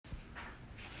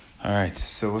All right,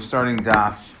 so we're starting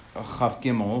Daf Chaf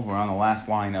Gimel. We're on the last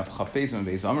line of Chaf Beis and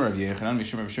Beis Amar Rav Yechanan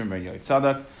Mishum Rav Shimon ben Yoed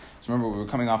Tzadok. So remember, we were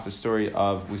coming off the story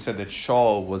of, we said that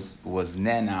Shaul was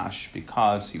nenash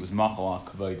because he was machal al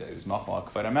kavod. He was machal al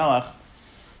kavod Melech,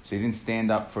 so he didn't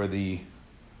stand up for the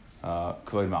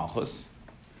kavod malchus,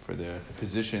 for the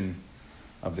position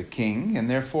of the king, and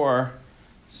therefore,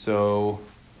 so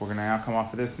we're going to now come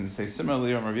off of this and say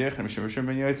similarly, that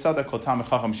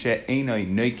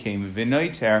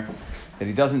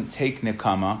he doesn't take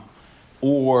nekama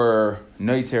or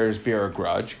noiter bear a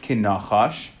grudge,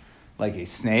 kinachash, like a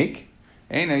snake.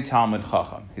 Einay talmid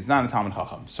chacham. He's not a talmid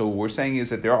chacham. So what we're saying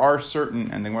is that there are certain,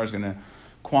 and the Gemara is going to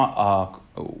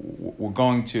we're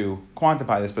going to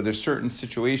quantify this, but there's certain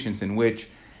situations in which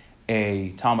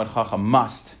a talmid chacham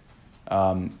must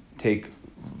take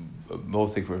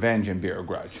revenge and bear a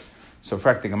grudge. So,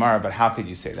 frak the Gemara, but how could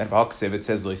you say that? It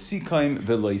says loisikaim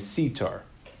v'loisitar.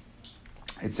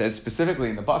 It says specifically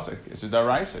in the pasuk, it's a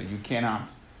daraisa. You cannot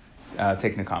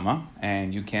take nekama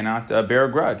and you cannot bear a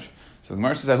grudge. So the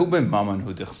Gemara says, "Hu ben mammon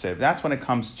hu dichsev." That's when it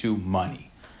comes to money.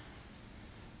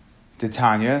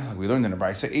 Titania, like we learned in the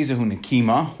Brisa, ezehu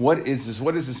nekima. What is this?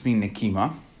 What does this mean,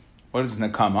 nekima? What is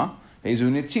nekama? Ezehu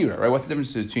netira. Right? What's the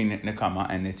difference between nekama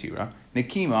and netira?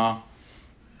 Nekima.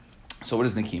 So what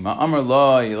is nekima? Amar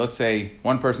loy. Let's say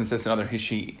one person says to another,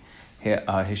 hishilani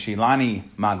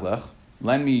maglech,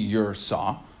 lend me your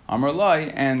saw. Amar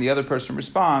loy, and the other person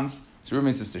responds. So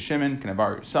Reuben says to Shimon, can I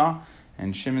borrow your saw?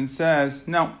 And Shimon says,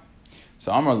 no.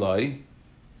 So Amar loy,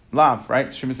 lav,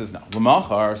 right? Shimon says no.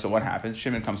 Lamachar. So what happens?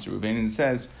 Shimon comes to Reuben and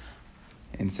says,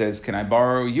 can I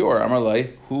borrow your? Amar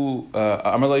loy, who?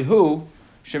 Amar loy, who?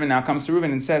 Shimon now comes to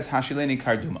Reuben and says, hashileni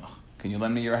kardumach. Can you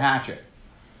lend me your hatchet?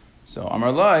 So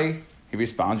Amar loy, he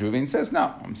responds, Reuben says,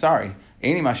 no, I'm sorry.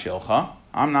 Eini mashilcha,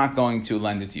 I'm not going to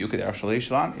lend it to you.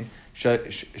 Shaloi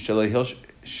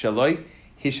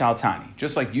hishaltani.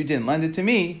 Just like you didn't lend it to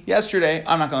me yesterday,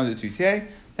 I'm not going to lend it to you today.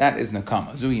 That is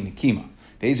nakama. Zui nekima.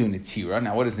 Bezu netira.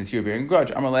 Now what is netira bearing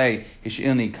grudge? Amar lei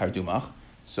hishilni kardumach.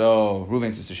 So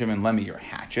Reuben says to Shimon, lend me your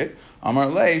hatchet. Amar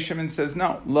lei, Shimon says,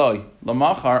 no, loy.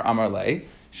 Lamachar amar lei.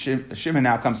 Shimon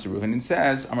now comes to Reuben and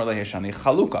says, amar lei hishani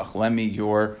chalukach. Lend me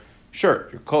your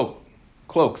shirt, your cloak,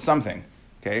 something.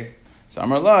 Okay? So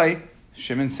Amar Lai,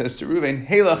 Shimon says to Reuben,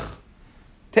 Halach,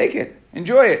 take it,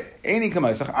 enjoy it. Eini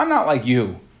kamaisach. I'm not like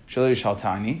you, Shalei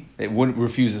Shaltani, that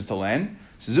refuses to lend.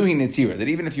 Suzuhi Netira, that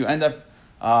even if you end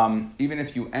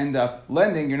up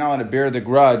lending, you're not allowed to bear the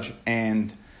grudge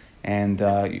and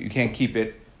you can't keep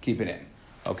it in.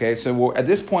 Okay, so at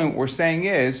this point, what we're saying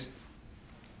is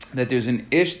that there's an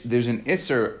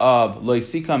isser of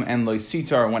loisikam and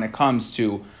loisitar when it comes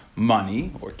to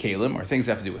money or kalim or things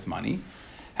that have to do with money.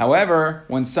 However,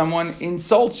 when someone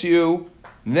insults you,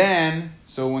 then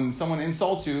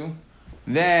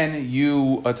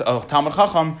you, a Talmud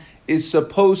Chacham is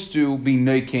supposed to be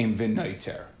noikem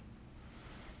v'noiter.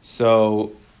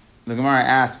 So the Gemara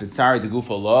asks, "V'tzari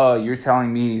degufa law." You're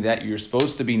telling me that you're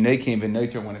supposed to be noikem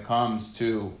v'noiter when it comes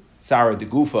to tzara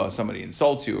degufa, somebody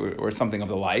insults you or something of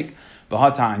the like.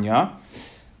 V'hatanya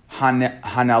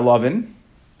hanalovin.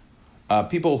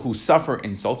 People who suffer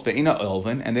insults, ve'ina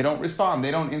elvin, and they don't respond,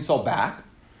 they don't insult back.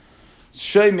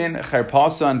 Sheimin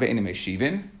cherpasan ve'ina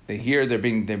meshivin. They hear they're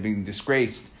being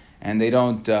disgraced, and they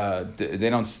don't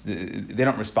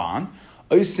respond.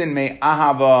 Oisin me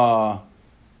ahava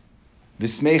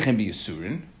v'smeichin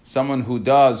b'yisurin. Someone who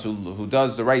does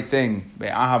the right thing,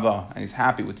 ve'ahava, and he's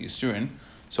happy with the yisurin.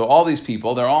 So all these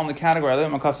people, they're all in the category.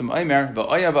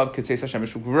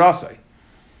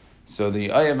 So the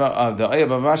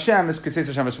ayav of Hashem is Ketzeis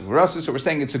Hashem V'Rasu. So we're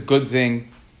saying it's a good thing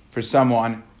for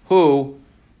someone who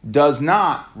does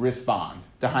not respond.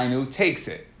 Dahainu takes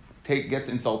it, gets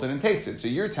insulted and takes it. So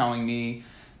you're telling me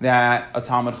that a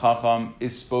Talmud Chacham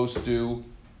is supposed to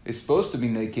be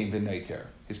Neikim V'Neiter.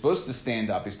 He's supposed to stand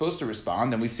up. He's supposed to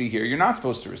respond. And we see here you're not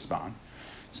supposed to respond.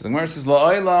 So the Gemara says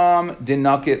La'olam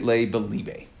dinakit le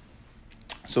belibe.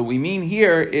 So what we mean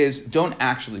here is don't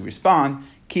actually respond.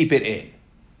 Keep it in.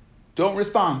 Don't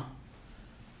respond.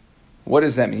 What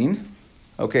does that mean?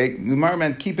 Okay, Gemara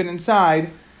meant keep it inside,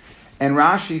 and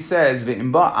Rashi says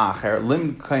ve'imba acher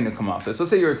lim kaina kamasa. So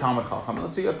let's say you're a Talmud Chacham.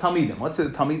 Let's say you have Talmidim. Let's say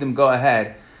the Talmidim go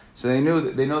ahead. So they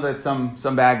know that some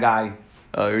bad guy,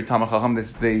 you're a Talmud Chacham.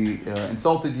 They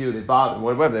insulted you. They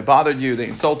bothered you. They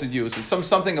insulted you. So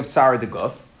something of tzara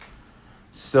deguf.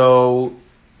 So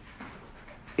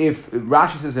if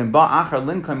Rashi says ve'imba acher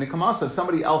lim kaina kamasa, if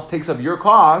somebody else takes up your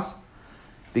cause.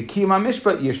 B'kima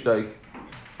mishpat yishtaik.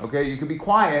 Okay, you can be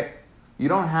quiet. You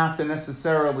don't have to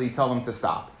necessarily tell them to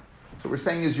stop. So what we're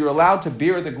saying is you're allowed to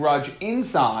bear the grudge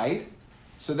inside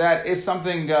so that if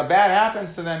something bad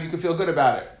happens to them, you can feel good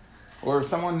about it. Or if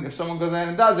someone goes ahead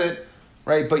and does it,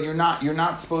 right? But you're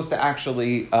not supposed to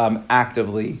actually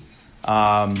actively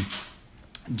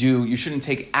you shouldn't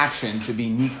take action to be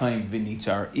nikaim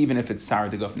v'nitzar, even if it's tzar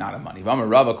deguf, not a money.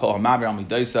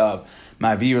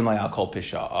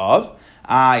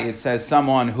 It says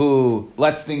someone who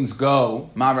lets things go.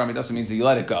 Ma'aver amidosa means that you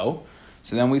let it go.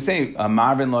 So then we say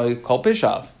ma'arin loy kol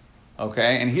pishav.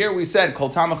 Okay, and here we said kol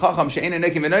talmid chacham she'ena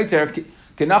nikim v'noiter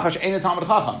kenachash ena talmid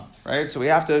chacham. Right, so we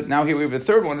have to now here we have a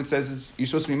third one. It says you're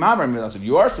supposed to be ma'aver amidosa.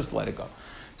 You are supposed to let it go.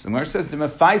 So the Gemara says the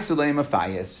mefaisu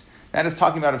mefayis. That is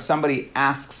talking about if somebody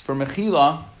asks for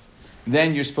mechila,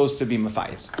 then you're supposed to be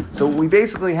mefayis. So what we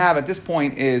basically have at this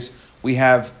point is we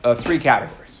have three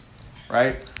categories,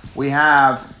 right? We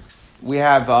have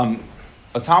a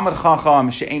talmid chacham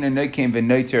she'ena noikim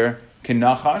v'noiter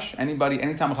kenachash. Any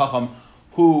talmid chacham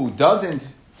who doesn't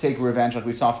take revenge, like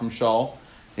we saw from Shaul,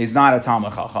 is not a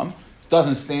talmid chacham,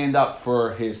 doesn't stand up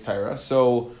for his Torah.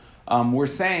 So we're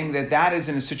saying that is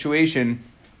in a situation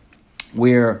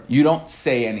where you don't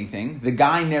say anything. The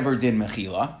guy never did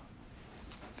mechila.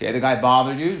 Okay, the guy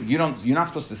bothered you. You're not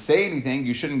supposed to say anything.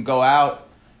 You shouldn't go out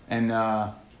and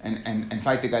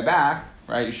fight the guy back,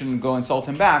 right? You shouldn't go insult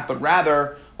him back. But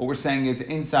rather, what we're saying is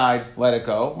inside, let it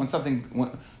go.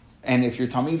 And if you're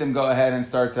talmidim, go ahead and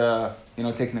start to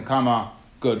take nekama.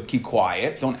 Good, keep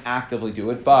quiet. Don't actively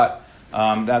do it. But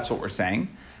that's what we're saying.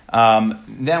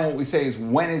 Then what we say is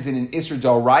when is it an Isser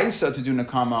D'Oraisa to do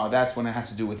Nakama? That's when it has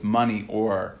to do with money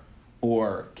or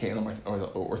Kalim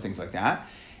or things like that.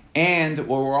 And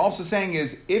what we're also saying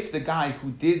is if the guy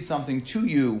who did something to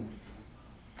you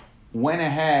went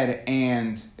ahead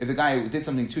and if the guy who did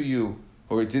something to you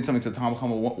or did something to the Talmid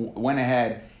Chacham went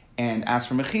ahead and asked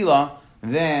for Mechila,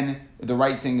 then the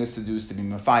right thing is to be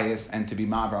Mefayis and to be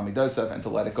Ma'aver Amidosav and to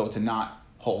let it go, to not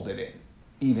hold it in.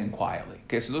 Even quietly.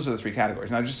 Okay, so those are the three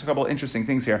categories. Now, just a couple of interesting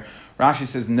things here. Rashi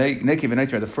says, Neki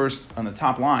v'noiter, the first on the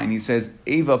top line, he says,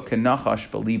 Eva kenachash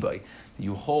b'libai.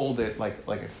 You hold it like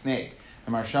a snake.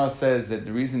 And Marshal says that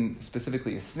the reason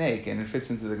specifically a snake, and it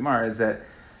fits into the Gemara, is that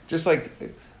just like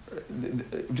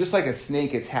a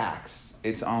snake attacks,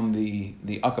 it's on the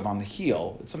akav, on the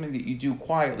heel. It's something that you do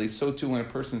quietly. So too when a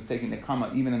person is taking the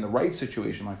kama, even in the right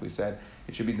situation, like we said,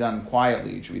 it should be done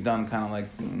quietly. It should be done kind of like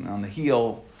on the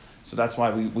heel. So that's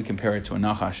why we compare it to a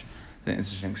nachash. The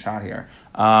interesting shot here.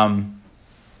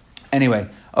 Anyway,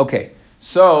 okay.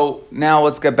 So now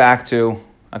let's get back to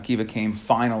Akiva came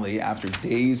finally after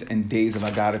days and days of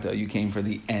Agadata. You came for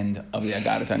the end of the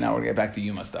Agadata. Now we're going to get back to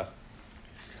Yuma stuff.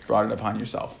 Brought it upon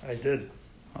yourself. I did.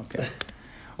 Okay.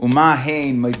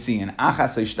 Umahein Maitzian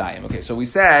Achas Ishtayim. Okay, so we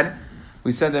said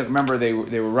that, remember, they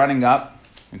were running up.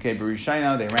 Okay,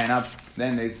 Berishayna, they ran up.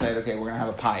 Then they said, okay, we're going to have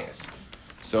a pious.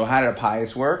 So how did a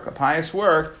pious work? A pious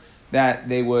work that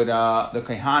they would, the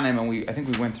Kehanim, and I think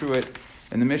we went through it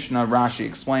in the Mishnah. Rashi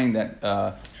explained that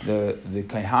the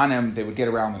Kehanim, they would get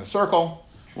around in a circle.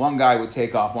 One guy would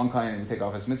take off, one Kehanim would take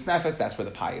off his mitznefes. That's where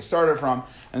the pious started from.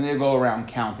 And they'd go around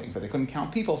counting. But they couldn't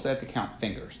count people, so they had to count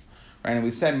fingers. Right? And we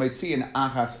said, Maitzi and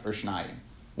Achas or Shnayim.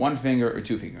 1 finger or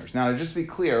 2 fingers. Now, to just be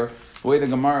clear, the way the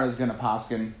Gemara is going to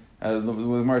paskin, the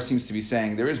Gemara seems to be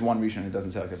saying, there is one reason it doesn't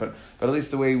say like that, but at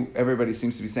least the way everybody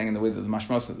seems to be saying, and the way that the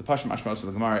Pashut Mashmos of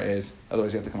the Gemara is,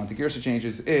 otherwise you have to come on to Girsa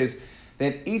changes, is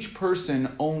that each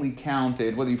person only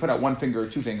counted, whether you put out 1 finger or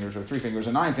 2 fingers or 3 fingers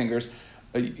or 9 fingers,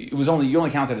 you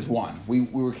only counted as one. We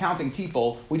were counting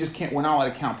people, we're not allowed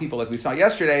to count people like we saw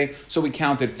yesterday, so we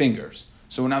counted fingers.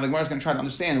 So now the Gemara is going to try to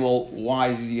understand, well,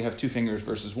 why do you have 2 fingers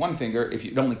versus 1 finger if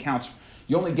you only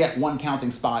get 1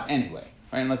 counting spot anyway,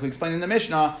 right? And like we explained in the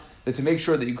Mishnah, that to make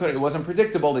sure that it wasn't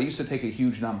predictable, they used to take a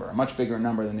huge number, a much bigger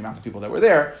number than the amount of people that were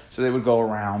there, so they would go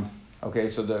around. Okay,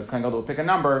 so the Kohen Gadol would pick a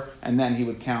number, and then he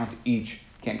would count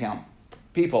can't count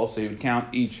people, so he would count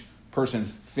each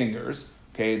person's fingers.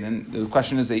 Okay, and then the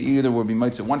question is, they either would be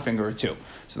mitzvah 1 finger or 2.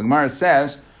 So the Gemara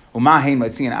says, Umahein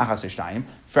mitzian achas shtayim.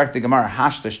 Fact, the Gemara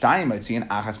hashta shtayim mitzian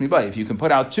achas mibai. If you can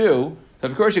put out 2, so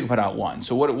of course you can put out 1.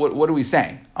 So what are we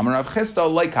saying? Amar Rav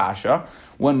Chisda like kasha.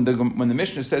 When the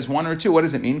Mishnah says 1 or 2, what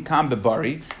does it mean? Kam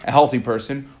bebari, a healthy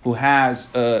person who has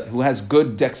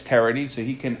good dexterity, so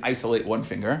he can isolate 1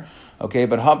 finger. Okay,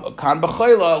 but kan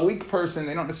b'chayla, a weak person,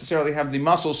 they don't necessarily have the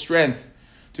muscle strength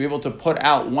to be able to put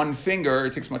out 1 finger.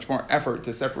 It takes much more effort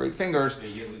to separate fingers. Are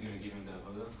you going to give him the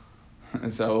avodah?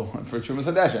 And so for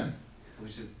Trumas Hadeshin,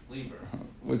 which is Libra.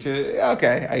 Which is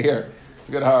okay. I hear it's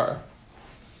a good horror.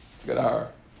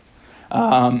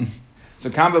 So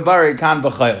kan b'bari, kan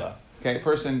b'chayla. Okay, a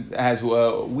person has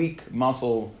a weak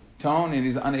muscle tone and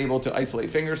he's unable to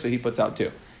isolate fingers, so he puts out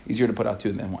 2. Easier to put out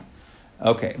 2 than 1.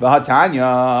 Okay,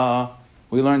 v'hatanya.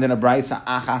 We learned in a braysa,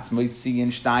 achatz moitziyin,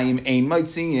 shtayim ein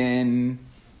moitziyin.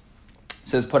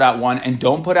 Says put out one and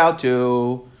don't put out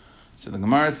two. So the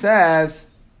Gemara says,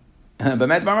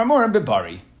 b'met b'marmurim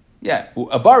b'bari. Yeah,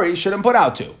 a bari shouldn't put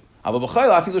out two. Aval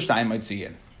b'chayla afilu shtayim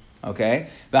moitziyin. Okay,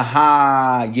 the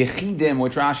ha yechidim,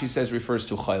 which Rashi says refers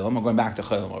to chaylim. We're going back to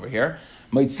chaylim over here.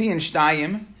 Moitziyin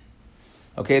shtayim.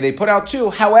 Okay, they put out two.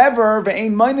 However,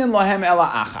 ve'ein mainin lahem ela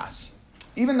achas.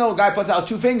 Even though a guy puts out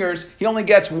two fingers, he only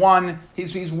gets one.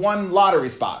 He's one lottery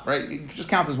spot, right? You just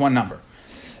count as one number.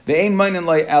 Ve'ein mainin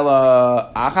lahem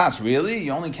ela achas. Really,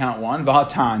 you only count one.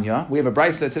 V'hatanya. We have a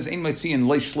brayse that says ein moitziyin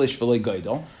lo shlish v'lo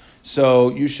gaidol.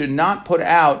 So you should not put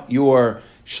out your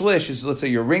shlish, is let's say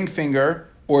your ring finger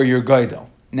or your gaidol.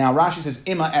 Now Rashi says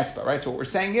ima etzba, right? So what we're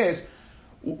saying is,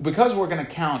 because we're going to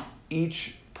count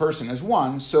each person as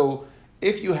one, so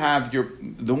if you have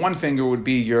the one finger would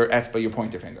be your etzba, your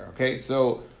pointer finger, okay?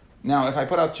 So now if I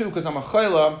put out two, because I'm a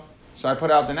chayla, so I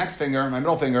put out the next finger, my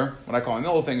middle finger, what I call my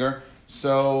middle finger,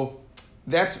 so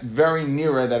that's very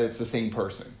near that it's the same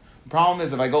person. The problem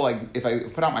is if I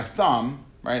put out my thumb,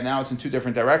 right, now it's in two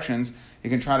different directions, you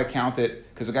can try to count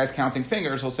it, because the guy's counting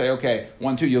fingers, he'll say, okay,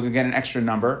 1, 2, you'll get an extra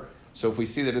number. So if we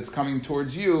see that it's coming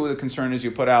towards you, the concern is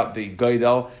you put out the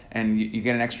gaidel and you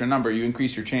get an extra number, you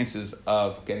increase your chances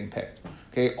of getting picked.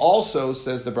 Okay, also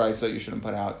says the Brisa, you shouldn't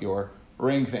put out your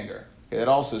ring finger. Okay, that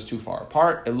also is too far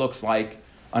apart. It looks like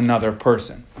another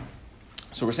person.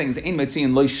 So we're saying it's ein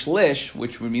metziyin lo shlish,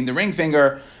 which would mean the ring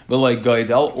finger, v'lo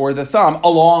gaidel, or the thumb,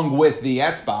 along with the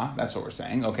etzba. That's what we're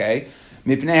saying, okay?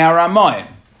 Mipnei haramayim.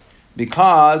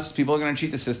 Because people are going to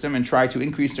cheat the system and try to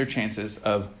increase their chances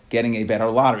of getting a better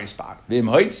lottery spot. V'im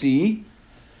hoitzi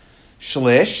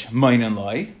shlish mainin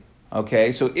loy.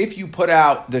 Okay, so if you put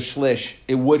out the shlish,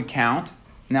 it would count.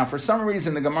 Now, for some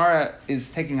reason, the Gemara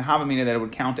is taking havamina that it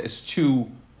would count as two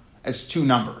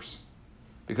numbers.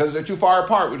 Because they're too far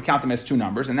apart, we'd count them as two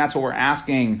numbers, and that's what we're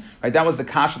asking. Right? That was the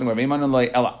kasha of the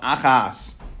Gemara.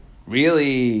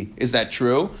 Really, is that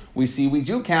true? We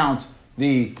do count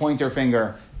the pointer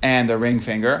finger and the ring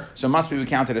finger, so it must be we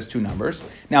count it as two numbers.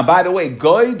 Now, by the way,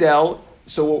 goydel.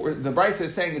 So what the Brisa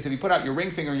is saying is, if you put out your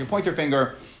ring finger and your pointer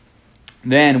finger,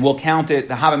 then we'll count it.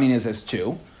 The havamina is as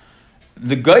two.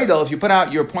 The gaidel, if you put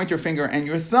out your pointer finger and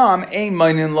your thumb, ein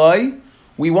mainin loy,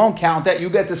 we won't count that.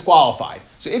 You get disqualified.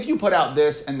 So if you put out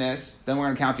this and this, then we're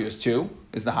going to count you as two,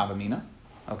 is the havamina.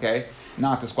 Okay?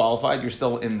 Not disqualified. You're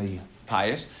still in the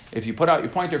pious. If you put out your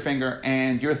pointer finger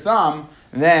and your thumb,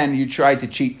 then you tried to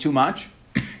cheat too much.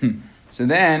 So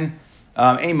then,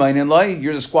 ein mainin loy,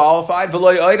 you're disqualified.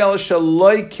 V'lo oidel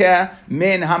shaloike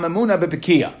min hamamuna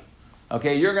bepekia.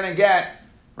 Okay, you're going to get,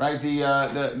 right,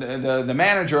 the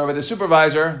manager over the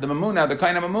supervisor, the mamuna, the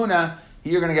kind of mamuna,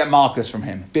 you're going to get malchus from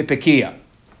him. Bipekia.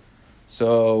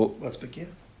 So what's pekia?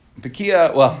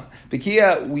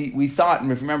 Pekia, we thought,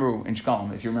 and if you remember in Shkolm,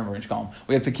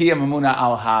 we had pekia mamuna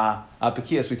al ha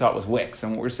pekias we thought was wicks.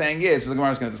 And what we're saying is, so the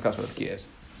Gemara is going to discuss what a pekia is,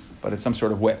 but it's some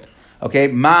sort of whip. Okay,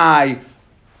 my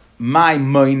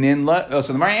moinin. So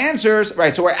the Gemara answers,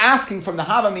 right, so we're asking from the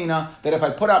havamina that if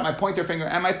I put out my pointer finger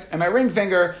and my ring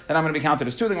finger, then I'm going to be counted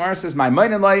as two. The Gemara says, my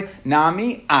moinin lay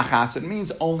nami achas. It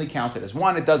means only counted as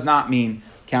one. It does not mean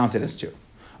counted as two.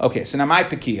 Okay, so now my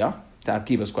pekia, to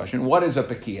Akiva's question, what is a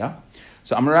pekia?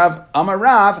 So Amarav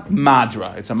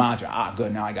madra. It's a madra. Ah,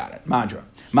 good, now I got it. Madra.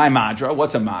 My madra,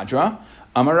 what's a madra?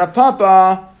 Amarav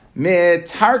papa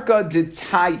mitarka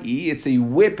detai. It's a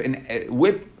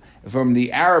whip from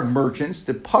the Arab merchants,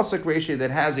 the pasuk ratio that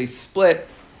has a split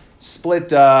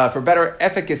for better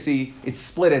efficacy, it's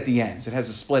split at the ends. It has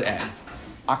a split end,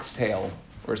 oxtail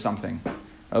or something.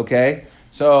 Okay,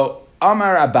 so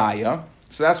Amar Abaya,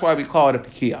 so that's why we call it a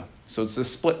pekia. So it's a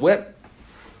split whip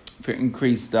for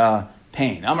increased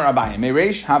pain. Amar Abaya,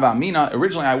 Meresh Hava Amina.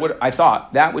 Originally, I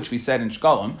thought that which we said in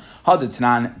Shkolem,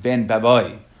 Hadatanan ben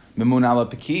Baboy, Mimun ala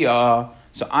pekia.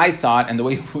 So I thought, and the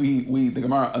way the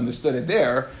Gemara understood it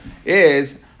there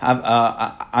is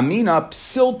Amina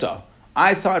psilta.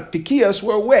 I thought pikiyas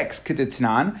were wicks.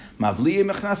 Kedetnan mavliya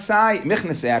michnasei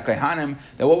kaihanim.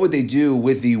 That what would they do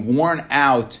with the worn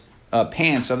out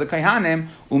pants of the kaihanim?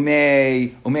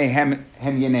 Umei hem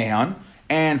yenehan.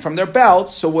 And from their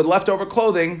belts, so with leftover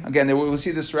clothing, again, we'll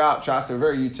see this throughout Shas. They were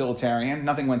very utilitarian.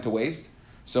 Nothing went to waste.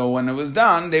 So when it was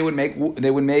done, they would make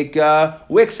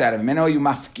wicks out of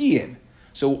them.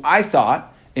 So I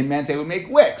thought it meant they would make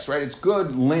wicks, right? It's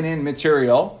good linen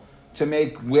material to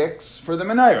make wicks for the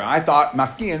menorah. I thought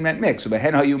mafkiyin meant mix,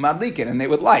 and they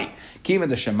would light. Kima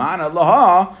the shemana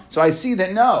laha. So I see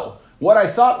that no. What I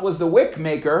thought was the wick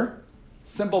maker,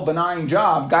 simple benign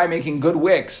job, guy making good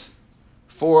wicks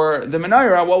for the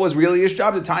menorah, what was really his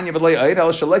job? The Tanya Amina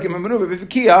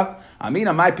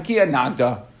my Pekia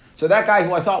Nagda. So that guy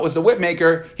who I thought was the whip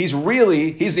maker, he's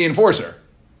the enforcer.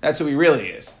 That's who he really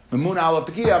is. Mamuna ala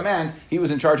Pekia meant he was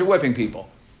in charge of whipping people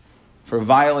for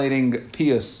violating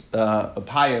pious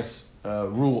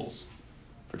rules,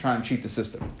 for trying to cheat the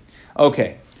system.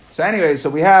 Okay. So anyway, so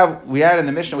we had in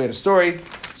the Mishnah, we had a story.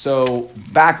 So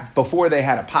back before they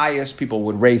had a pious, people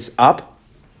would race up.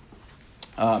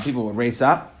 And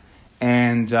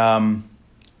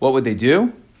what would they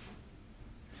do?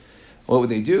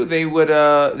 They would.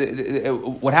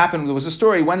 What happened? There was a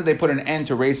story. When did they put an end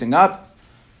to racing up?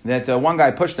 That one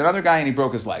guy pushed another guy and he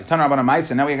broke his leg. Tanar Rabbanan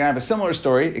Maisa. Now we're going to have a similar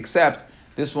story, except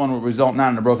this one will result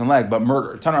not in a broken leg, but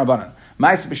murder. Tanar Rabbanan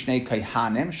Maisa b'shnei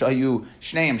kayhanim shayu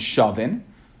shneim shavin.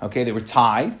 Okay, they were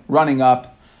tied, running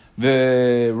up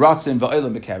the ratzin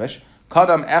va'elim b'kevesh.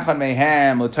 Kadam echad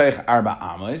mehem l'toich arba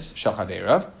amos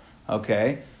shachaderav.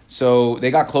 Okay, so they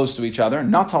got close to each other.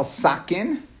 Natal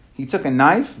sakin, he took a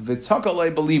knife.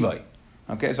 V'takalei belivai.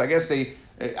 Okay, so I guess I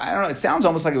don't know. It sounds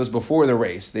almost like it was before the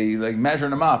race. They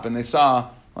measured them up and they saw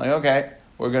okay,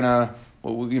 we're gonna,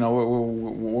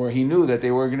 where he knew that they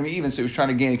were going to be even. So he was trying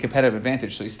to gain a competitive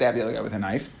advantage. So he stabbed the other guy with a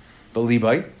knife.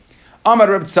 Belivai.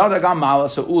 Amar Reb Tzadak amala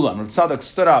so ulam. Reb Tzadak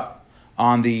stood up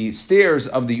on the stairs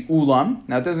of the ulam.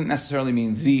 Now, it doesn't necessarily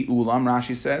mean the ulam,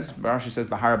 Rashi says. Bahar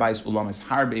Bayis ulam is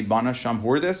harbe bana sham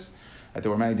hordis, that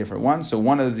there were many different ones. So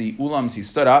one of the ulams, he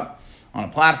stood up on a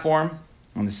platform,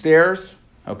 on the stairs,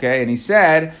 okay, and he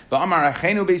said, V'amar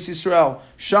achenu beis Yisrael,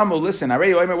 shamu, listen,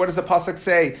 what does the pasuk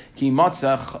say? Ki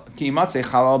matzeh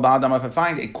chalal ba'adam, if I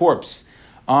find a corpse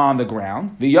on the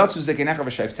ground, v'yatzu zekenecha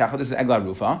v'shayftecha, this is Egla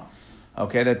Rufa,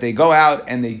 okay, that they go out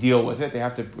and they deal with it. They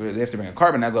have to bring a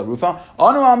carbon egla rufa.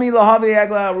 Anu ami lahavi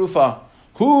egla rufa.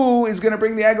 Who is going to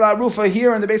bring the egla rufa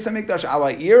here in the Beis Hamikdash?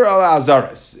 Ala ir ala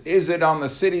azaris. Is it on the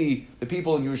city, the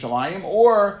people in Yerushalayim,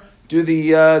 or does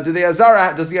the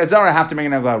Azara have to bring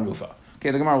an egla rufa?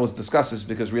 Okay, the Gemara will discuss this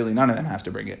because really none of them have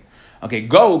to bring it. Okay,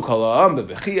 go kala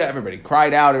bechia. Everybody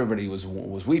cried out. Everybody was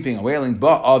weeping and wailing.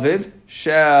 Ba aviv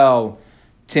shel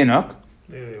tinuk.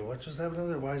 Wait, what just happened over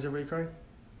there? Why is everybody crying?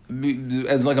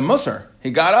 As like a musar,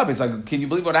 he got up. He's like, "Can you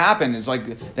believe what happened?" It's like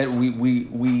that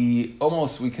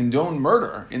we condone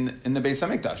murder in the Beis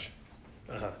Hamikdash.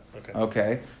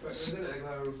 Okay. But isn't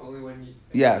Eglah Roof only when you?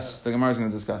 Yes, the Gemara is going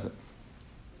to discuss it.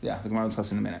 Yeah, the Gemara will discuss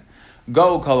it in a minute.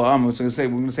 Go kala we're going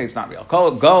to say it's not real.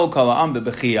 Go kala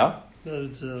bebechia. No,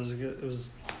 it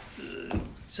was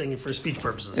saying it for speech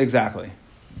purposes. Exactly.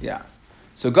 Yeah.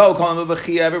 So go kala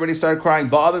bebechia. Everybody started crying.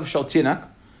 Ba'aviv shaltinak.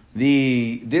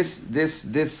 This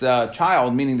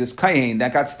child, meaning this kayin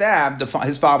that got stabbed,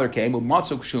 his father came.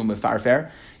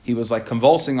 He was like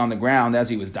convulsing on the ground as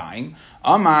he was dying.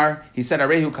 Amar, he said,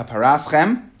 "Arehu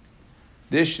kaparaschem."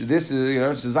 This is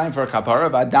it's designed for a kapara.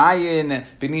 Vadayin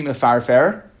b'ni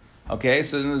mefarfer. Okay,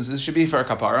 so this should be for a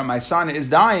kapara. My son is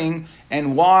dying,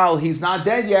 and while he's not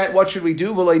dead yet, what should we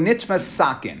do? V'lei nitmas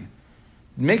sakin.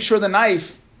 Make sure the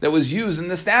knife that was used in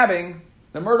the stabbing,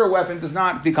 the murder weapon, does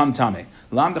not become tameh.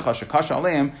 Lam dechasha kasha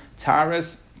aleim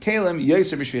taras kalim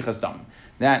yoser b'shvichas dam.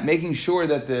 That making sure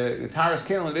that the taras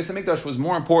kalim in the Beis Hamikdash was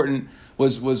more important,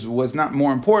 was not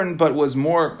more important, but was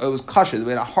more. It was kasha.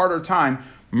 They had a harder time.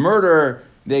 Murder,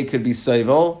 they could be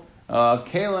sevel.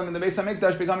 Kalim in the Beis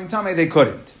Hamikdash becoming tameh, they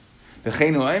couldn't.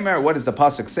 V'cheinu Eimer, what does the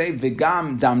pasuk say?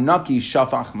 V'gam damnaki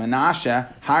shafach Menashe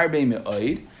harbe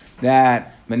me'oid.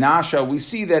 That Menashe, we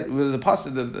see that the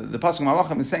pasuk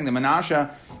Malachim is saying that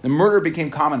Menashe, the murder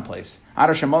became commonplace. That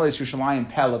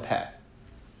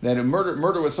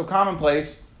murder was so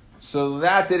commonplace, so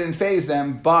that didn't faze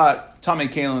them. But Tamei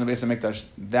Kalim in the Beis Hamikdash,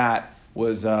 that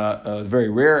was very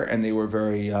rare, and they were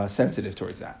very sensitive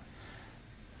towards that.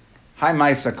 Hi,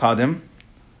 Maisa Kadim.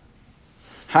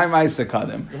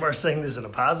 You're saying this in a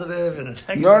positive and a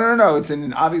negative? No.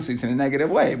 Obviously it's in a negative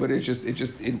way, but it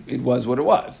was what it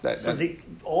was.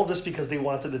 All this because they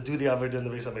wanted to do the Avodah in the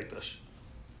Beis Hamikdash.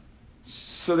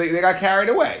 So they got carried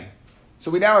away. So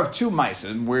we now have two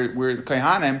Maisa where the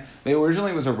Kohanim, they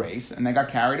originally was a race and they got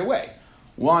carried away.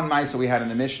 One Maisa we had in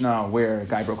the Mishnah where a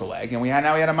guy broke a leg, and we had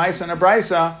a Maisa and a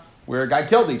Brisa where a guy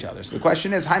killed each other. So the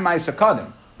question is, Hi Maisa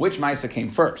Kadim, which Maisa came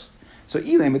first? So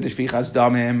Ilaim b'deshvichas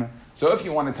damim. So if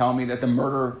you want to tell me that the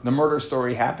murder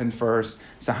story happened first,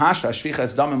 sahashta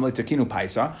shvichas damim letakinu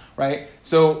paisa, right?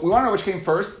 So we want to know which came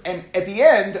first, and at the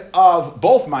end of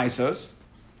both Maisas,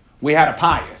 we had a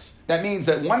pious. That means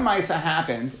that one Maisa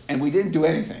happened and we didn't do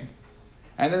anything,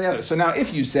 and then the other. So now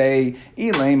if you say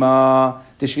Ilaima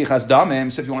deshvichas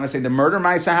damim, so if you want to say the murder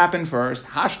Maisa happened first,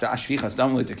 hashta shvichas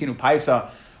damim letakinu paisa,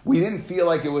 we didn't feel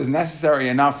like it was necessary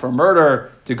enough for murder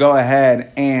to go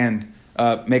ahead and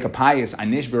make a pious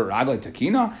anish b'ragli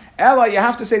takina. Ella, you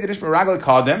have to say the nish b'ragli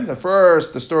kadem.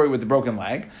 The story with the broken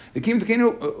leg.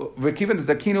 V'kiven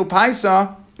the takinu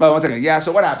paisa. Oh, one second. Yeah.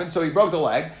 So what happened? So he broke the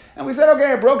leg, and we said,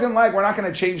 okay, a broken leg. We're not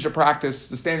going to change the practice,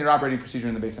 the standard operating procedure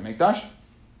in the Beis HaMikdash.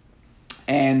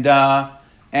 And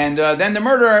then the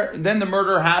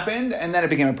murder happened, and then it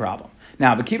became a problem.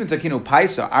 Now, v'kiven takinu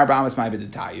paisa arba amas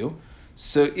ma'aviditayu.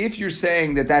 So if you're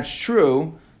saying that that's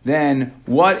true, then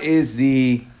what is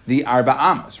the arba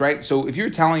amas, right? So if you're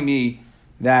telling me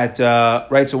that,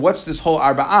 right, so what's this whole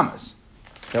arba amas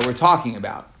that we're talking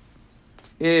about?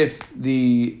 If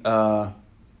the,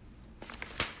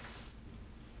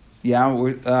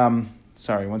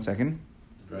 sorry, 1 second.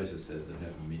 The Raisa says that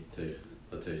have meet teich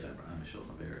arba amas shel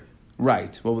chaveri.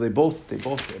 Right. Well, they both did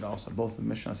also. Both the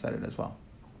Mishnah said it as well.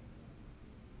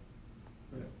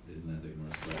 Right. Isn't that the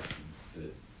Gemara's question?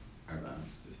 That arba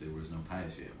amas, if there was no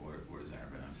pious yet, what does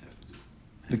arba amas have to do?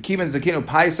 The kivan zakino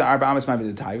paisa arba amas might be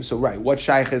the tayu. So right, what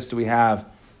shaykhis do we have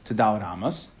to dalet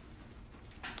amas?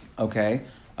 Okay.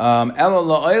 Ela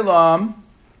la'olam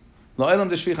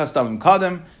deshvichas damim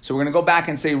kadem. So we're going to go back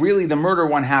and say really the murder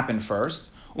one happened first.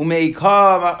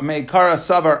 Umeikara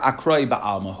savar akroi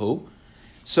ba'almahu.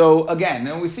 So again,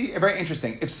 and we see very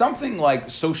interesting. If something like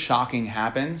so shocking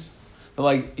happens,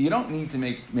 like you don't need to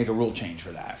make a rule change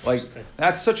for that. Like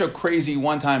that's such a crazy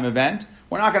one-time event.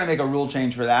 We're not going to make a rule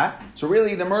change for that. So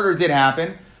really, the murder did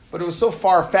happen, but it was so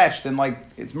far-fetched and like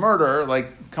it's murder.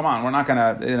 Like, come on, we're not going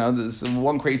to. This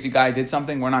one crazy guy did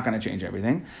something. We're not going to change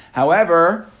everything.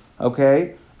 However,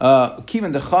 okay.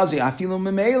 Kivan dechazi afilu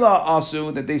memela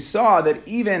asu, that they saw that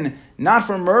even not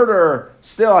for murder,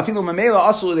 still afilu memela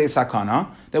asu de sakana,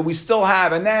 that we still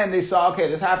have, and then they saw, okay,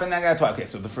 this happened, then I got to talk. Okay,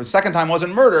 so the first, second time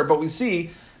wasn't murder, but we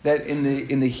see that in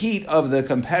the heat of the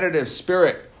competitive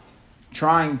spirit,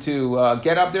 trying to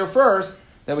get up there first,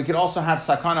 that we could also have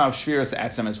sakana of shviras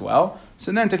etzem as well.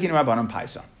 So then takin rabbanon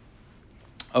paisa.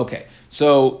 Okay,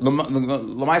 so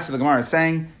Lamaisa the Gemara is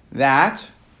saying that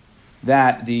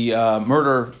the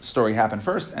murder story happened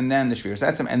first, and then the shviras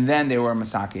etzem, and then they were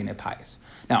masaki and epayis.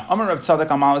 Now, Amar Rav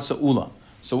Tzadok Amal Sa'ula.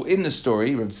 So in the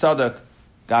story, Rav Tzadok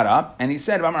got up and he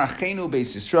said, "Amar Achenu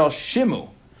Beis Yisrael Shimu."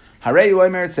 Harei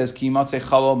Omer, it says, "Ki matzei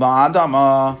chalol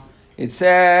ba'adama." It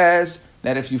says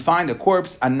that if you find a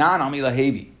corpse, anan al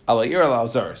milahevi ala ir al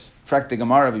alzaris. Frak the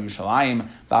Gemara of Yerushalayim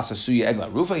basasuya egla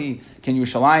rufahi. Can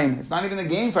Yerushalayim? It's not even a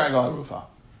game for egla rufa.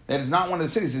 That is not one of the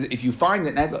cities. If you find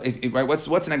that right, what's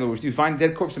an egla rufa? If you find a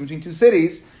dead corpse in between two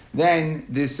cities, then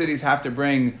the cities have to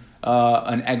bring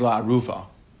an egla rufa.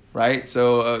 Right,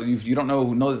 so you don't know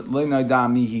who you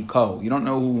don't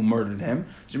know who murdered him.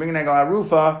 So you bring an egla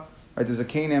rufa. Right, there's a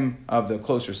kanim of the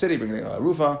closer city. Bring an egla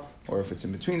rufa, or if it's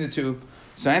in between the two.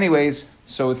 So, anyways,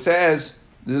 so it says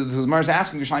the Gemara is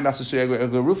asking Yerushalayim basasuya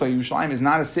egla rufa. Yerushalayim is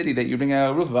not a city that you bring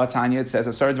egla rufa. Tanya, it says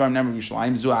asar dvarim nemer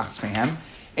Yerushalayim zuach tzmehem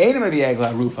enim of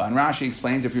egla rufa. And Rashi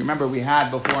explains, if you remember, we had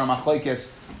before machlokes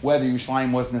whether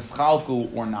Yerushalayim was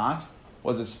neschalku or not.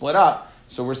 Was it split up?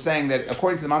 So we're saying that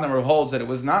according to the Mandam Rav holds that it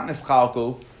was not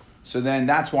neschalku, so then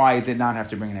that's why it did not have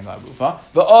to bring an egla rufa.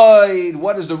 But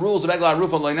what is the rules of egla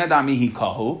rufa? Lo neda mihi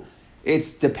kahu.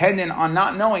 It's dependent on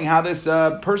not knowing how this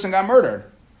person got murdered.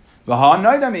 V'ha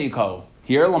neda mihi kahu.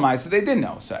 Here, Lamaisa, they did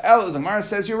know. So El Gemara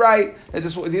says you're right that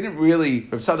Rav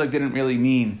Tzadok didn't really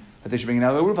mean that they should bring an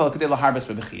egla rufa.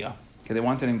 Okay, they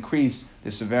wanted to increase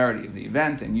the severity of the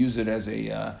event and use it as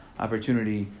a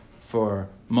opportunity for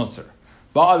mutzar.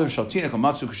 And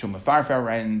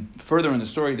further in the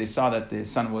story, they saw that the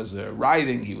son was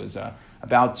writhing; he was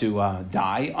about to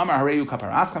die.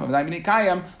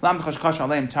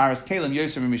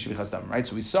 Right,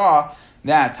 so we saw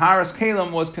that Taras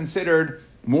Kalim was considered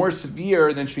more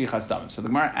severe than Shvichas Damim. So the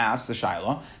Gemara asked the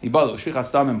Shaila,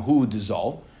 Shvichas Damim hu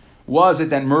dizol. Was it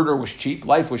that murder was cheap,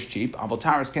 life was cheap? And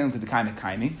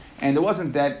it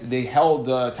wasn't that they held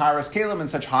Taras Kalim in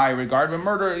such high regard, but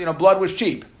murder, blood was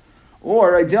cheap.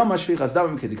 Or then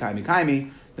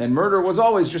murder was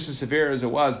always just as severe as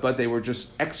it was, but they were just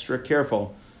extra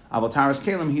careful. What? How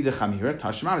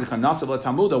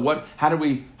do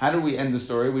we end the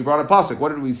story? We brought a pasuk. What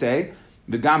did we say?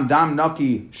 The gam dam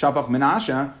naki shafach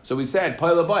menasha. So we said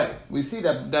we see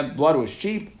that blood was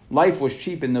cheap, life was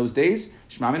cheap in those days.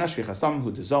 And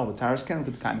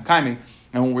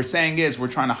what we're saying is we're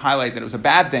trying to highlight that it was a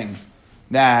bad thing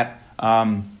that.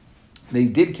 They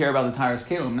did care about the Taras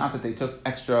Kalim, not that they took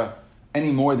extra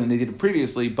any more than they did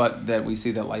previously, but that we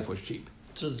see that life was cheap.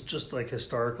 So it's just like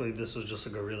historically, this was just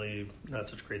like a really not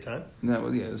such a great time?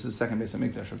 This is second Beis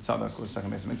HaMikdash. Tzadok was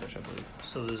second Beis HaMikdash, I believe.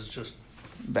 So this is just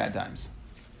bad times.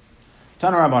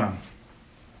 Tana Rabbanon.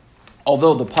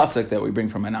 Although the pasuk that we bring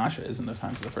from Menashe is in the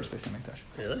times of the first Beis Hamikdash.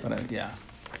 Really? But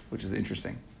which is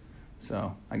interesting.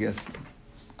 So I guess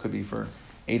could be for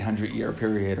 800-year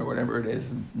period or whatever it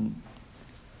is.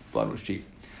 Blood was cheap.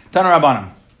 Tana Rabbanan.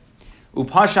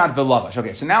 Upashat v'lavash.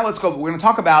 Okay, so now let's go. We're going to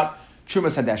talk about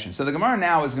Trumas Hadeshin. So the Gemara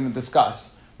now is going to discuss.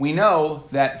 We know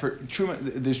that for Truma,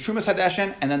 there's Trumas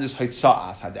Hadeshin and then there's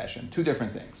Hitza'as Hadeshin. Two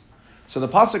different things. So the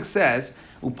pasuk says,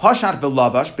 Upashat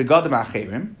v'lavash begadim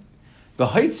acherim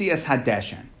v'hitzias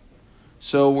Hadeshin.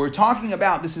 So we're talking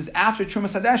about, this is after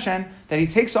Trumas Hadeshin, that he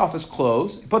takes off his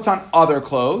clothes, he puts on other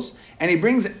clothes, and he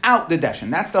brings out the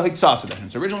Deshin. That's the Hitza'as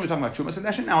Hadeshin. So originally we were talking about Trumas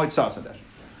Hadeshin, now Hitza'as Hadeshin.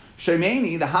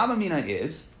 Shemeini, the Havamina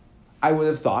is, I would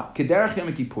have thought, Kederach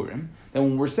Yom Kippurim, that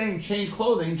when we're saying change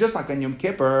clothing, just like on Yom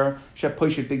Kippur,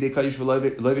 Sheposhit Big Day Kaddish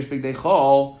V'Levish Big Day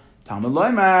Chol, Talmud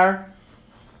Loimer.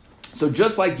 So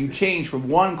just like you change from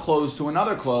one clothes to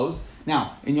another clothes,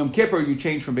 now in Yom Kippur you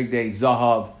change from Big Day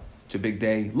Zahav to Big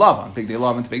Day Lavan, Big Day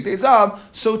Lavan to Big Day Zav.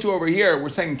 So too over here, we're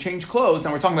saying change clothes.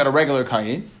 Now we're talking about a regular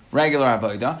kayin, regular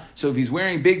avodah. So if he's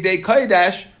wearing Big Day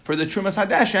Kodesh for the Trumas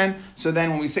Hadeshin, so then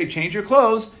when we say change your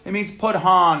clothes, it means put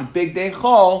on Big Day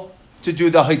Chol to do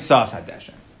the Hitza'as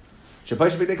Hadeshin.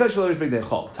 Shepash Big Day Kodesh, Shalosh Big Day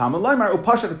Chol. Talmud Loimer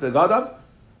Upashat Begadav,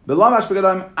 Belamash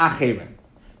Begadam Acherim.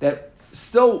 That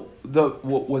still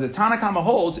what the Tanakama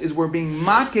holds is we're being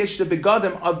makish the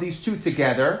begadim of these two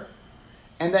together.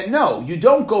 And that no, you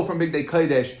don't go from Big Day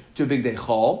Kodesh to Big Day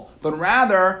Chol, but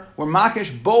rather we're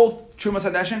makish both Trumas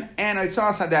Hadeshin and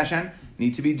Hitza'as Hadeshin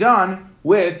need to be done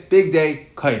with Big Day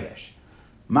Kodesh.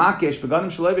 Makish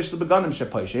begadim shalevish the begadim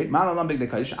shepayshet malalam Big Day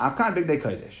Kodesh afkan Big Day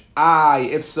Kodesh.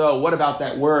 If so, what about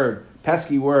that word,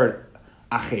 pesky word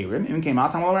acherim? Im came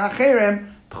out acherim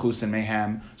pchusin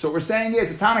mehem. So what we're saying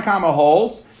is the Tanakama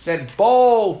holds that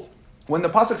both when the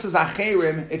pasuk says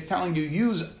acherim, it's telling you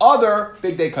use other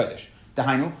Big Day Kodesh.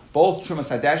 Dahainu, both Trumas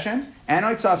Hadeshin and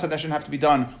Hitza'as Hadeshin have to be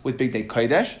done with Big Day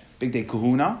Kodesh, Big Day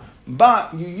Kahuna,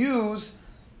 but you use,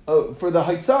 for the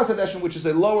Hitza'as Hadeshin, which is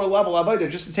a lower level avodah,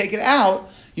 just to take it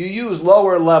out, you use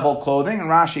lower level clothing, and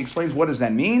Rashi explains what does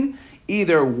that mean.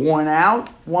 Either worn out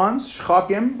ones,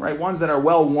 shchakim, right, ones that are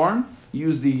well worn,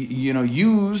 use the,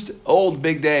 used old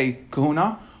Big Day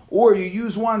Kahuna, or you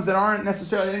use ones that aren't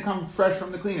necessarily, they didn't come fresh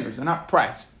from the cleaners, they're not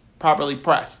properly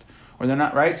pressed. Or they're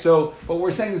not, right? So what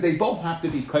we're saying is they both have to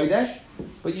be Kodesh,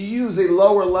 but you use a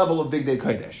lower level of Big Day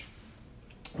Kodesh.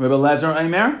 Rebbe Lezer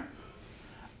Aimer,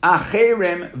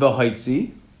 Acherim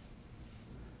v'Haitzi,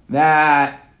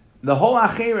 that the whole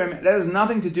Acherim, that has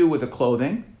nothing to do with the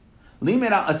clothing.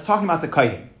 It's talking about the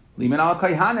Kayin.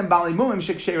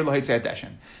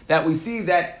 That we see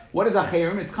that, what is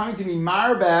Acherim? It's coming to be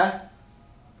Marbeh,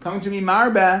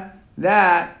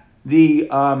 that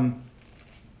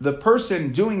the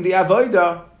person doing the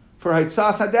avodah for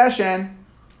Hitza'as Hadeshin,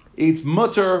 it's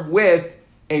mutter with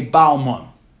a balmum,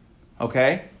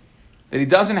 okay? That he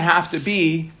doesn't have to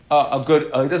be a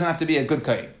good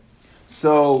kain.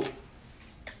 So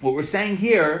what we're saying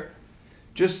here,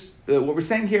 is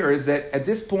that at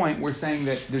this point we're saying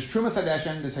that there's Trumas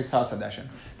Hadeshin, there's Hitza'as Hadeshin.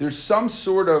 There's some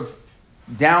sort of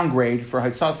downgrade for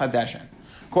Hitza'as Hadeshin.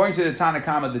 According to the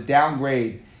Tanakama, the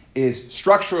downgrade is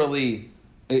structurally.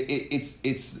 The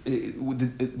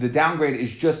downgrade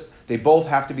is just they both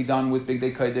have to be done with Big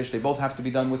Day Kodesh. They both have to be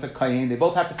done with a kayin. They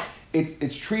both have to.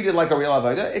 It's treated like a real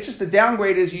avodah. It's just the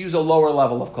downgrade is you use a lower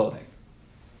level of clothing.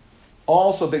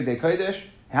 Also, Big Day Kodesh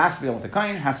has to be done with a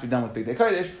kayin. Has to be done with Big Day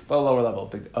Kodesh, but a lower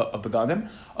level of begadim.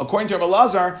 According to Rabbi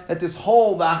Lazar, that this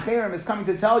whole the acherim is coming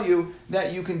to tell you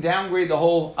that you can downgrade the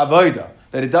whole avodah.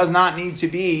 That it does not need to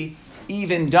be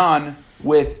even done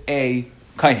with a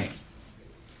kayin.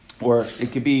 Or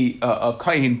it could be a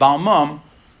kayin balmum,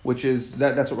 which is,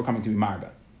 that's what we're coming to be marba.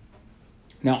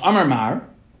 Now, Amar Mar,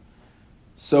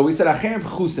 so we said, acherim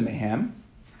pchusim mehem.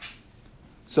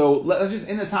 So let's just,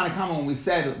 in the Tanakhama, when we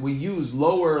said we use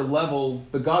lower level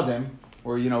begadim,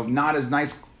 or, not as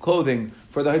nice clothing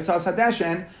for the Hitza'as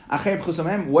Hadeshin, acherim pchusim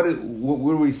mehem, where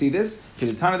do we see this?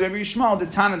 The Tana of Rabbi Yishmael,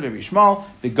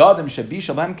 begadim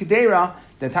shabishal b'hem kedera.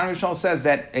 The Tana of Yishmael says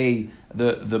that the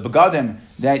begadim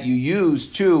that you use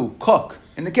to cook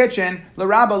in the kitchen,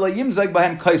 l'rabba l'yimzag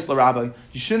b'hem kais l'rabba.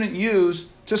 You shouldn't use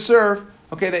to serve.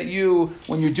 Okay, that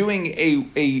when you're doing a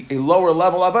lower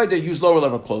level avodah, use lower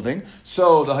level clothing.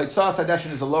 So the Hitza'as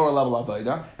Hadeshin is a lower level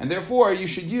avodah, and therefore you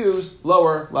should use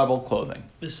lower level clothing.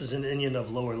 This is an Indian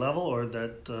of lower level, or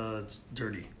that it's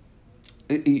dirty?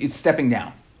 It's stepping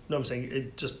down. No, I'm saying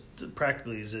it just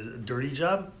practically is it a dirty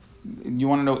job? You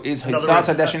want to know, is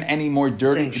Hitza'as Hadeshin any more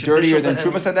dirtier than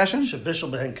Trumas Hadeshin? Shabishal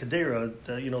behen kadera,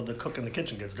 the cook in the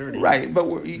kitchen gets dirty. Right, but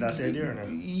is that the idea or no?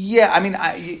 Yeah, I mean,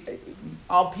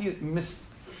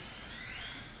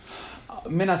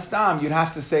 Minastam, you'd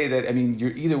have to say that,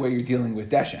 either way you're dealing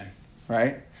with Deshen,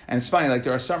 right? And it's funny, like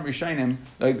there are some Rishonim,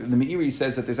 like the Meiri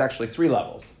says that there's actually 3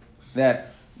 levels.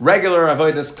 That regular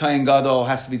Avodas Kain Gadol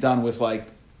has to be done with like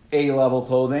A-level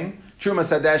clothing,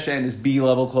 Trumas HaDeshen is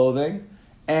B-level clothing,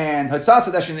 and Hatzas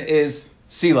HaDeshen is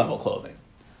C-level clothing.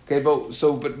 Okay,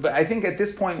 but I think at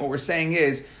this point what we're saying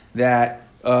is that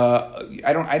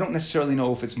I don't necessarily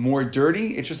know if it's more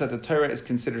dirty. It's just that the Torah is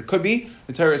considered, could be,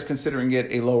 the Torah is considering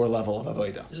it a lower level of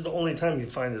avodah. This is the only time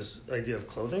you'd find this idea of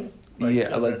clothing?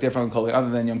 Like different clothing, other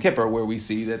than Yom Kippur, where we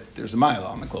see that there's a mile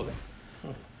on the clothing.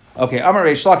 Okay, Amar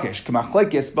Reish Lakish,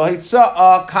 K'machlekes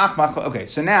b'hitza'a kach machlekes. Okay,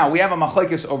 so now we have a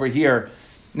machlekes over here.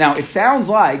 Now, it sounds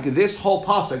like this whole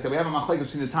pasuk, that we have a machlekes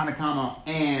between the Tanna Kama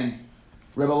and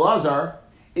Rebbe Lazar,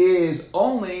 is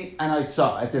only an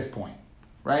Eitzah at this point.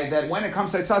 Right? That when it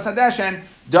comes to Eitzah Sadeshen,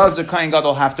 does the Kohen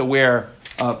Gadol have to wear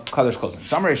Kaddish clothing?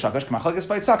 So Amar Reish Lakish, K'machlekes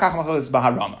b'hitza'a kach machlekes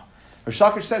b'harama. Reish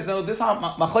Lakish says, no, this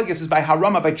machlekes is by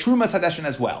harama, by Trumas Hadeshen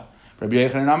as well. Rabbi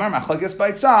Yochanan Amar, machlekes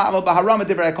b'hitza'a, aval b'harama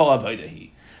divrei kol avodahi.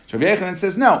 So Rabbi Yochanan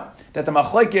says, no, that the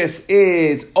machlekes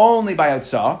is only by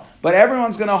Eitzah, but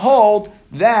everyone's going to hold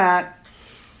that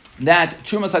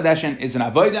Trumas Hadeshen is an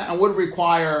avodah and would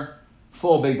require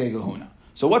full Bigdei Gehuna.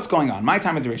 So what's going on? My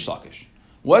time at the Reish Lakish.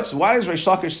 Why does Reish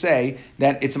Lakish say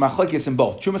that it's a machlekes in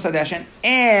both Trumas Hadeshen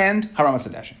and Haramas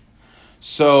Hadeshen?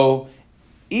 So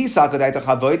because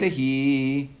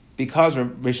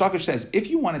Reish Lakish says, if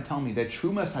you want to tell me that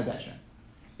Trumas Hadeshen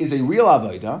is a real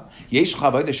avodah, yesh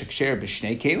avodah sheksher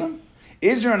b'shnei kelim?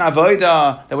 Is there an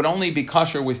avodah that would only be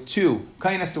kosher with 2?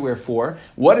 Kain has to wear 4.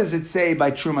 What does it say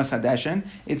by Trumas Hadeshen?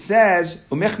 It says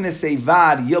umichnes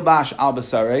sevad yilbash al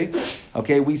basarei.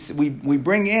 Okay, we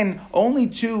bring in the only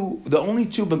two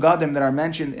begadim that are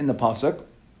mentioned in the pasuk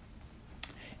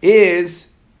is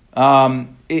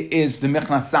the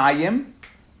michnasayim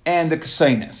and the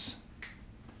kseinis.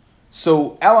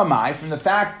 So Elamai, from the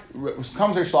fact,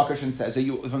 comes Reish Lakish and says,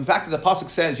 from the fact that the pasuk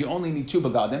says you only need 2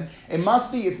 begadim, it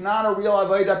must be it's not a real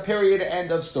avodah. Period.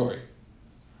 End of story.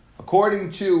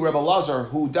 According to Rebbe Lazar,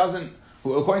 who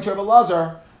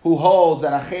holds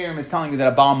that Acherim is telling you that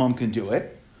a Baal Mum can do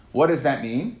it. What does that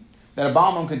mean? That a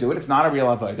Baal Mum can do it. It's not a real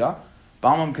avodah.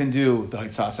 Baal Mum can do the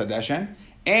Hitzas Hadeshen,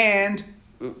 and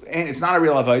it's not a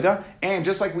real avodah, and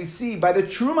just like we see by the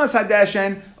Trumas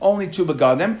Hadeshen, only 2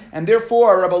 begadim, and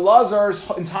therefore Rebbe Lazar's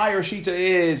entire shita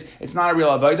is it's not a real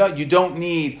avodah. You don't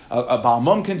need a Baal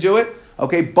Mum can do it.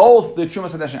 Okay, both the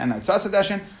Trumas Hadeshen and the Hitzas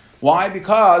Hadeshen. Why?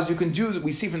 Because you can do.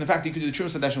 We see from the fact that you can do the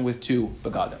Trumas Hadeshen with 2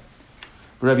 begadim.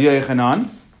 Rabbi Yochanan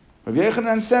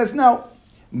says no.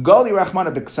 Gali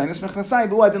Rachmana b'kseinis mechnasai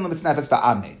b'uadin l'mitznefes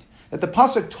va'amneit. That the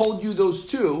pasuk told you those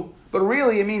 2, but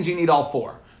really it means you need all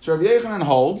 4. So Rabbi Yochanan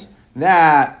holds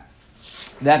that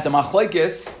the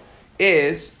machlekes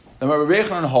is, Rabbi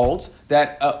Yochanan holds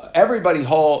that everybody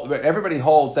holds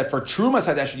that for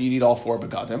Trumas Hadeshen you need all 4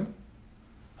 begadim.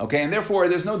 Okay, and therefore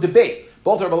there's no debate.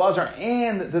 Both Rabbi Lazar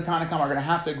and the Tanna Kama are going to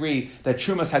have to agree that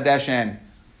Trumas Hadeshen,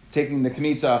 taking the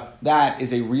Kmitza, that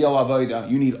is a real avodah.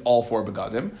 You need all 4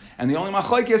 begadim. And the only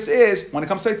machlekes is, when it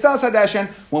comes to Eitzas Hadeshen,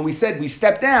 when we said we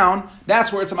step down,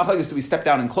 that's where it's a machlekes. Do we step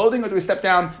down in clothing, or do we step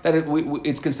down that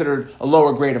it's considered a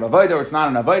lower grade of avodah, or it's not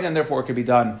an avodah, and therefore it could be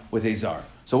done with a zar?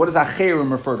 So what does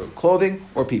Acherim refer to? Clothing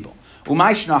or people?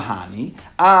 Umay shnahani,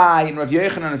 and Rav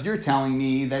Yochanan, if you're telling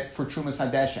me that for Trumas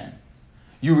Hadeshen,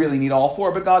 you really need all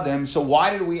 4 begadim, so why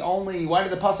did the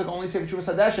pasuk only say for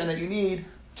Trumas Hadeshen that you need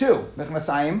 2,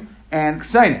 Mechnasayim and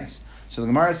Kseinis? So the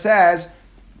Gemara says,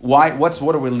 what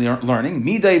are we learning?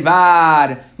 Midei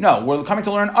vad. No, we're coming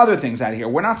to learn other things out of here.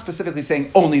 We're not specifically saying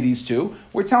only these 2.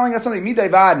 We're telling us something. Midei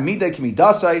vad, midei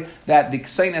kimidasai, that the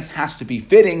Kseinis has to be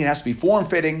fitting, it has to be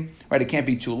form-fitting, right? It can't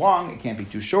be too long, it can't be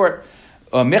too short.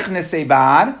 Michnesei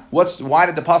bad. Why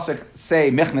did the pasuk say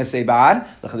michnesei bad?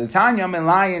 To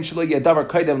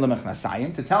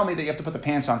tell me that you have to put the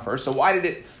pants on first. So why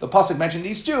did the pasuk mention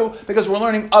these 2? Because we're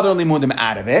learning other limudim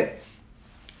out of it.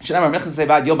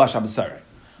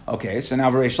 Okay, so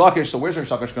now Reish Lakish. So where's Reish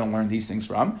Lakish going to learn these things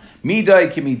from?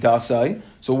 Midai kimidasai.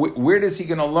 So where is he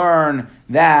going to learn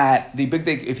that the big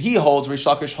thing? If he holds, Reish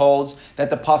Lakish holds that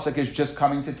the pasuk is just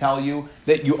coming to tell you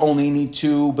that you only need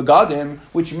 2 begadim,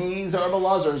 which means that Rebbe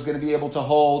Lazar is going to be able to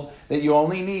hold that you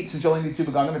only need, since you only need 2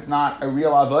 begadim, it's not a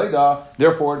real avodah.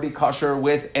 Therefore, it'd be kosher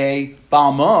with a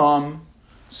Baal Mum.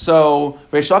 So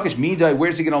Reish Lakish midai.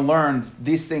 Where's he going to learn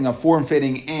this thing of form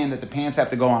fitting and that the pants have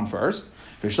to go on first?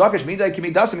 That how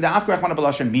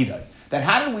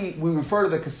did we refer to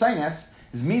the Kseinis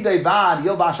is midai bad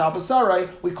yilbash al basarai?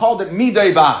 We called it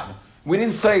midai bad. We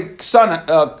didn't say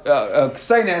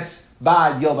Kseinis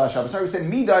bad yilbash al basari. We said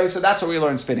midai, so that's where we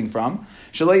learn fitting from.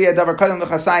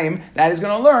 That is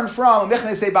going to learn from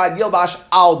michnasei bad yilbash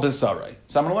al basari.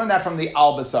 So I'm going to learn that from the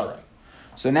al basari.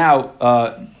 So now,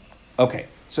 okay.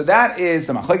 So that is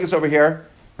the machlekes over here.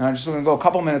 Now I'm just going to go a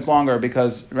couple minutes longer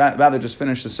because rather just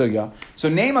finish the sugya. So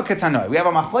Nema Ketanoi. We have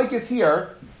a machlekes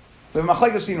here. We have a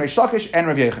machlekes between Reish Lakish and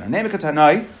Rav Yochanan. Nema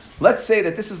Ketanoi. Let's say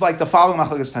that this is like the following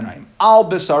machlekes Tanaim. Al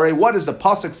Basari. What does the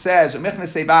pasuk says?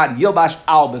 Michnasei bad yilbash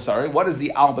al Basari. What is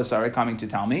the al Basari coming to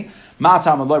tell me?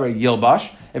 Matam alore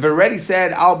yilbash. If it already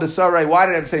said al Basari, why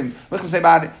did it say Michnasei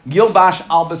bad yilbash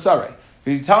al Basari?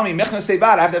 If you tell me michnasei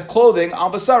bad, I have to have clothing al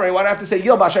Basari. Why do I have to say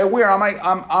yilbash? I wear on my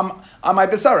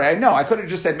Basari. I know. I could have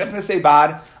just said michnasei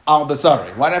bad al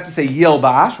Basari. Why do I have to say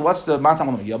yilbash? What's the matam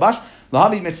alore yilbash?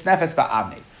 Lahavi mitznefetz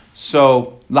va'avnei.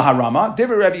 So laharama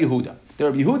divrei Rabbi Yehuda. The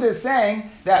Rabbi Yehuda is saying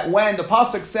that when the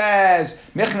pasuk says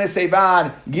michnasei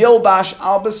bad yilbash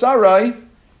al Basari,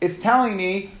 it's telling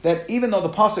me that even though the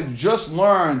pasuk just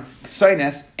learned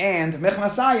ksaynes and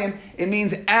michnasayim, it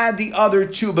means add the other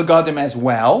two begadim as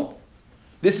well.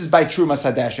 This is by Trumas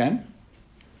Hadeshen,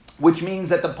 which means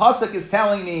that the pasuk is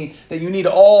telling me that you need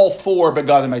all four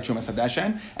begadim by Trumas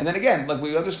Hadeshen. And then again, like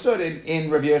we understood in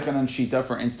Rav Yochanan Shita,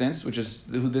 for instance, which is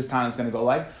who this time is going to go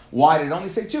like, why did it only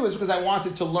say two? Is because I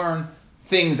wanted to learn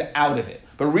things out of it.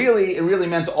 But really, it really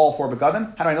meant all four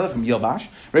begadim. How do I know that from Yilbash?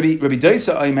 Rabbi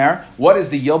Doisa Omer, what is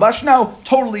the Yilbash? No,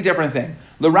 totally different thing.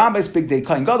 L'Rambes big day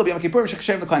Kohen Gadol b'Yom Kippur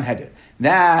v'shekashem l'Kohen Hedid.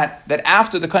 That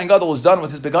after the Kohen Gadol is done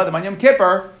with his begadim on Yom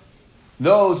Kippur,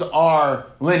 those are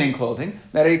linen clothing,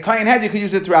 that a Kohen Hedid could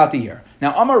use it throughout the year.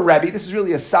 Now, Amar Rebbe, this is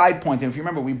really a side point, and if you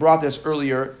remember, we brought this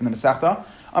earlier in the Masechta.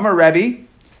 Amar Rebbe,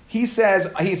 he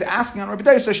says, he's asking on Rabbi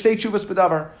Doisa, Shtei Tshuvas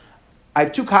B'davar. I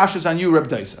have two kashas on you, Reb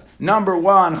Daisa. Number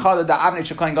one, Chalad Avnei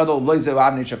Shekayin Gadol Loizev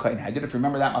Avnei Shekayin Hedid. If you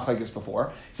remember that machlekes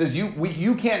before, it says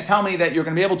you can't tell me that you're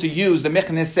going to be able to use the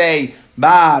michnasei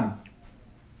bad.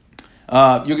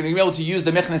 You're going to be able to use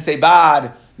the michnasei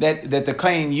bad that the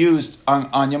Kayin used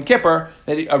on Yom Kippur.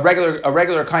 That a regular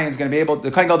Kayin is going to be able,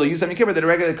 the Kayin Gadol used on Yom Kippur, that a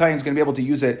regular Kayin is going to be able to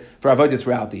use it for avodah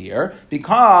throughout the year,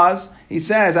 because he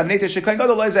says Avnei Shekayin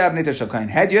Gadol Loizev Avnei Shekayin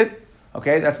Hedid.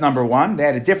 Okay, that's number one. They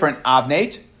had a different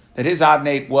avnate. That his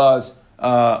avnate was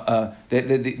the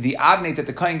avnate that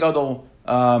the Kohen Gadol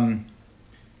right,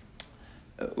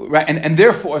 and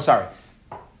therefore,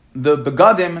 the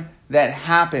begadim that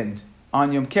happened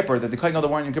on Yom Kippur, that the Kohen Gadol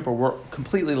wore on Yom Kippur, were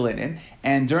completely linen,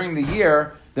 and during the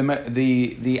year the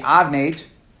avnate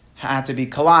had to be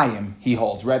kalayim.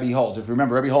 Rebbe holds. If you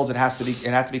remember, Rebbe holds it had to be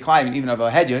kalayim, even of a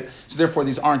hedyot. So therefore,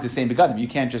 these aren't the same begadim. You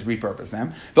can't just repurpose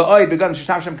them. But begadim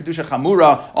shishtam shem kedusha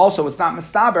chamura. Also, it's not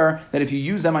mistaber that if you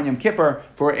use them on Yom Kippur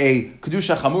for a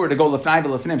kedusha chamura to go lefnai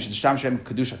v'lefnim shishtam shem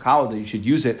kedusha kala, that you should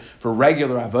use it for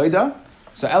regular avodah.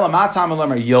 So elamatam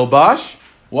elamer yilbash.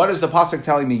 What is the pasuk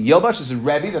telling me? Yilbash. This is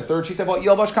Rebbe, the third sheet of what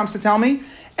Yilbash comes to tell me.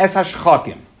 Es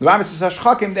hashchakim. The Rambam says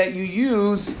hashchakim that you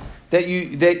use. That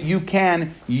you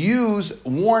can use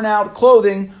worn out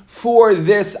clothing for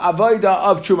this avodah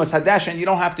of Trumas Hadeshen. You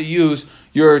don't have to use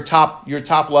your top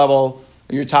level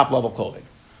clothing.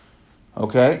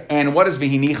 Okay, and what is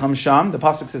v'hinicham sham? The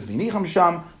pasuk says v'hinicham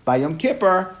sham by Yom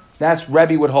Kippur. That's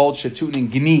Rebbe would hold shetut and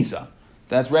geniza.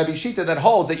 That's Rebbe Shita that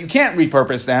holds that you can't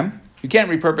repurpose them. You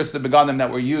can't repurpose the begadim that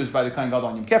were used by the Kohen Gadol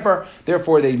on Yom Kippur.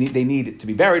 Therefore, they need to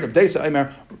be buried. That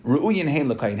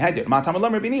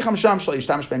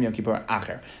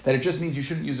it just means you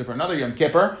shouldn't use it for another Yom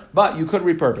Kippur, but you could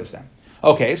repurpose them.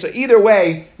 Okay, so either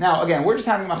way, now again, we're just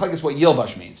having machlekes what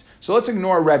Yilbash means. So let's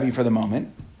ignore Rebbe for the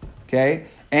moment, okay,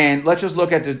 and let's just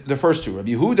look at the first two.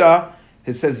 Rabbi Yehuda,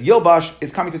 it says Yilbash is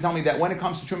coming to tell me that when it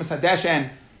comes to Trumas Hadeshen,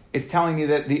 it's telling me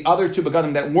that the other two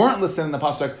begadim that weren't listed in the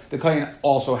pasuk, the kohen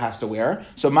also has to wear.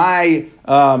 So my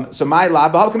lab, the Mar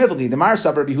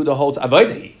Savar Rabbi Yehuda holds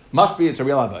avodahi. Must be it's a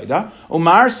real avodah.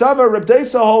 Umar Savar Rabbi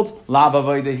Doisa holds lav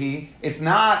avodahi. It's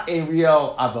not a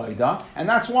real avodah, and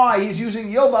that's why he's using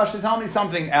Yilbash to tell me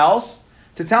something else.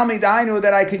 To tell me that I knew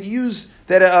that I could use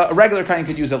that a regular kohen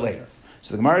could use it later.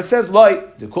 So the Gemara says, "Loi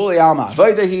the kuli alma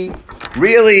avodahi."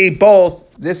 Really, both.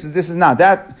 This is not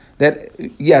that.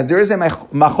 Yes, there is a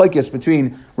machlokes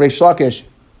between Reish Lakish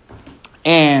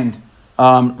and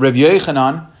Rav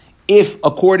Yochanan. If,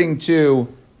 according to,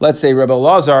 let's say, Rebbe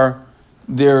Elazar,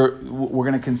 we're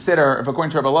going to consider, if according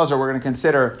to Rebbe Elazar, we're going to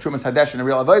consider Trumas Hadeshen a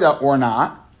real avodah or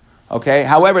not. Okay.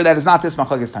 However, that is not this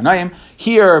machlokes Tanaim.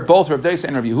 Here, both Rav Doisa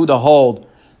and Rav Yehuda hold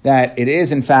that it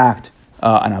is in fact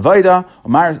an avodah.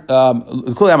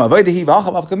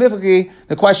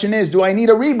 The question is, do I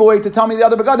need a reboy to tell me the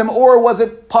other begadim, or was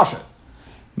it pasha?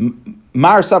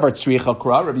 Mar Savar Tzricha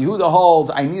Kra. Rabbi Yehuda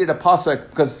holds I needed a pasuk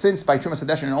because since by Trumas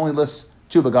Hadeshen it only lists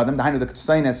two begadim, the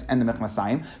ksainis and the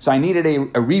mechnasayim. So I needed a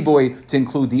riboy to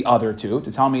include the other two,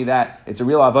 to tell me that it's a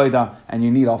real avodah and you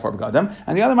need all four begadim.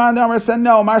 And the other Mar said,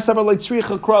 no, it's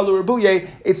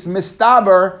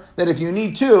mistaber that if you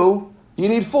need two, you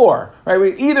need four,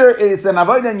 right? Either it's an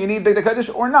avodah and you need Bigdei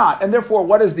Kodesh or not. And therefore,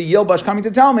 what is the Yilbash coming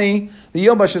to tell me? The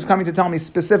Yilbash is coming to tell me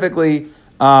specifically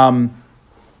that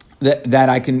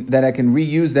I can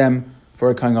reuse them for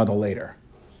a Kohen Gadol later.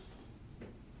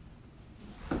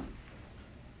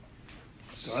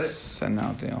 Got it.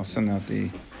 I'll send out the.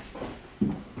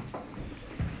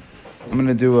 I'm going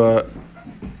to do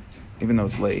even though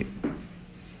it's late.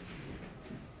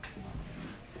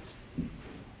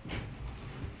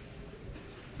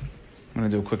 I'm going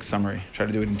to do a quick summary. Try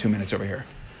to do it in 2 minutes over here.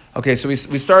 Okay, so we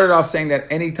started off saying that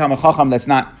any Talmud Chacham that's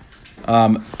not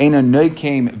Eina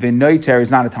Noikem V'Noiter is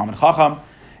not a Talmud Chacham.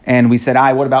 And we said,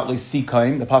 what about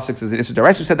L'Sikaim? The Pasuk says it is the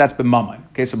rest. We said that's B'Mamain.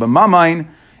 Okay, so B'Mamain,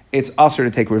 it's usher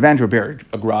to take revenge or bear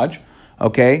a grudge.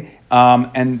 Okay,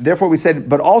 and therefore we said,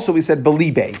 but also we said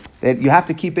Belibe, that you have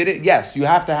to keep it. Yes, you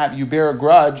have to you bear a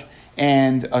grudge,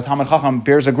 and a Talmud Chacham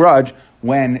bears a grudge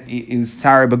when it was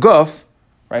Tzara B'Guf,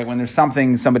 right? When there's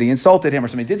somebody insulted him or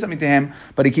somebody did something to him,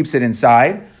 but he keeps it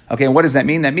inside. Okay, and what does that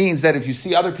mean? That means that if you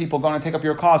see other people going to take up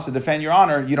your cause to defend your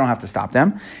honor, you don't have to stop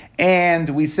them. And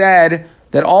we said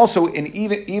that also,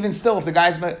 even still, if the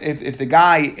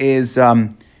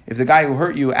guy who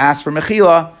hurt you asks for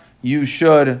mechila, you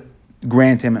should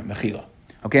grant him mechila.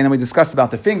 Okay, and then we discussed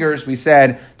about the fingers. We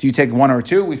said, do you take one or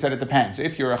two? We said it depends. So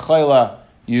if you're a chayla,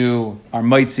 you are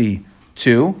mitzi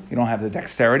two. You don't have the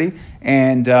dexterity,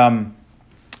 and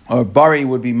or bari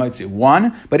would be mitzi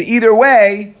one. But either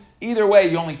way,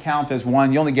 you only count as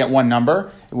one. You only get one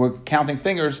number. We're counting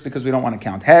fingers because we don't want to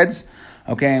count heads.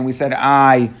 Okay, and we said,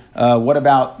 what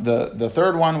about the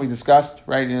third one we discussed,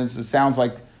 right? It sounds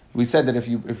like, we said that if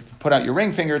you put out your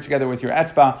ring finger together with your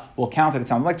etzba, we'll count it. It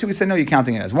sounded like two. We said, no, you're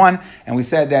counting it as one. And we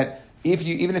said that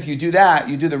even if you do that,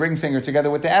 you do the ring finger together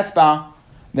with the etzba,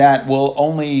 that will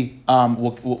only,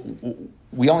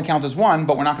 we only count as one,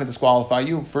 but we're not going to disqualify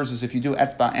you. Versus if you do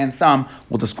etzba and thumb,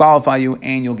 we'll disqualify you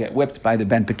and you'll get whipped by the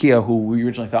Ben Pekia, who we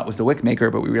originally thought was the wick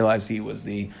maker, but we realized he was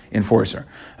the enforcer.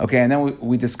 Okay, and then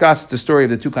we discussed the story of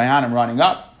the two Kayanim running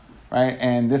up, right?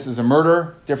 And this is a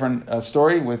murder, different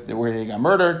story where they got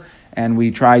murdered. And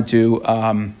we tried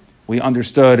to, we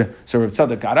understood, so Rav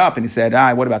Tzadok got up and he said,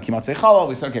 what about Kimat Seichalo?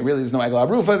 We said, okay, really there's no Eglah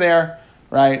Rufa there,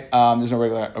 right? There's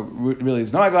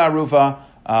no Eglah Rufa.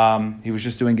 He was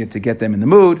just doing it to get them in the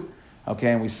mood.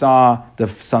 Okay, and we saw the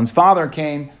son's father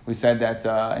came. We said that,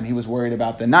 and he was worried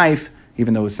about the knife,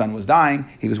 even though his son was dying.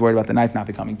 He was worried about the knife not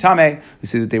becoming tameh. We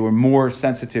see that they were more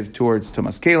sensitive towards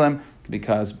Tumas Kalim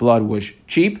because blood was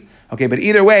cheap. Okay, but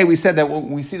either way, we said that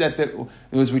we see that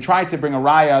we tried to bring a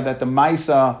raya that the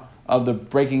maisa of the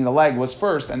breaking the leg was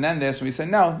first, and then this. We said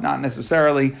no, not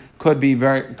necessarily. Could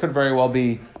very well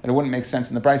be that it wouldn't make sense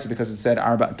in the brisa because it said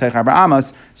teich arba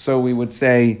amas. So we would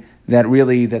say that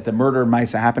really that the murder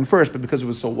maisa happened first, but because it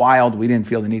was so wild, we didn't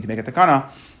feel the need to make a takana.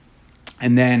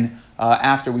 And then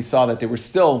after we saw that there were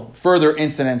still further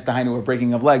incidents to Hainu of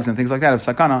breaking of legs and things like that of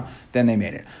sakana, then they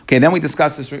made it. Okay, then we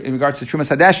discussed this in regards to Trumas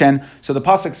Hadeshen. So the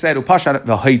pasuk said upashat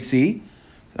v'haitzi.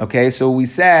 Okay, so we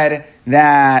said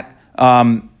that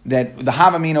that the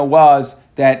havamina was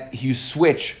that you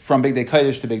switch from Bigdei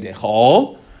Kodesh to Bigdei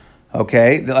Chol.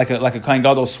 Okay, like a Kohen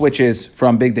Gadol switches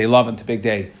from Bigdei Lavan to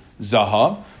Bigdei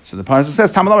Zahav. So the pasuk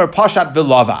says Tamalav pashat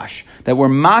v'lavash, that we're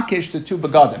makish to two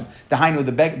begadim. The Hainu,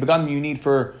 the begadim you need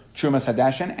for Trumas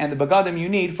Hadeshen, and the begadim you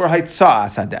need for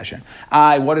Haitza'as Hadeshen.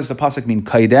 What does the pasuk mean?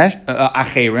 Kodesh,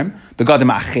 acherim, begadim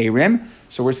acherim.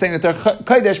 So we're saying that they're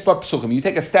kodesh but psuchim. You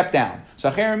take a step down. So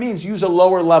acherim means use a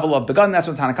lower level of begadim. That's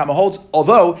what Tanakama holds.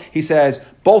 Although he says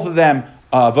both of them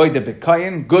avoid the big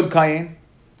kayin, good kayin.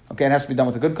 Okay, it has to be done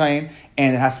with a good kayin,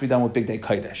 and it has to be done with Bigdei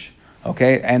Kodesh.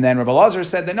 Okay, and then Rabbi Lazar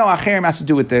said that no, acherim has to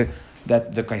do with the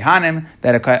kohanim,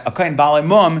 that a kohen balei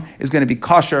mum is going to be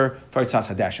kosher for Tzas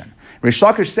Hadeshen. Rish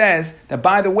Lakish says that,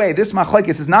 by the way, this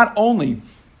machlekes is not only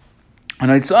on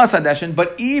Tzas Hadeshen,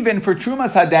 but even for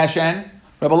Trumas Hadeshen,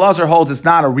 Rabbi Lazar holds it's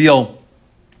not a real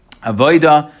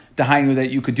avoida, dahainu, that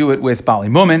you could do it with balei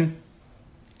mumin.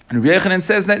 And Rabbi Yechanan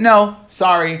says that no,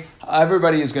 sorry,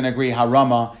 everybody is going to agree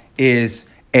harama is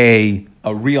a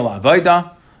real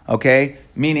avoida. Okay,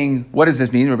 meaning, what does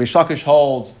this mean? Rabbi Shakish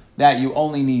holds that you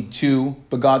only need two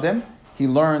begadim. He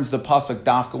learns the pasuk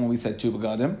dafka when we said two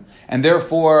begadim, and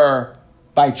therefore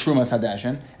by Trumas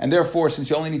Hadeshen, and therefore since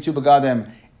you only need two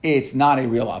begadim, it's not a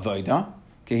real avodah.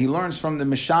 Okay, he learns from the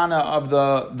mishana of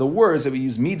the words that we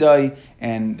use midai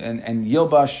and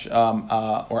yilbash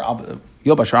or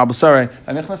yilbash or abasare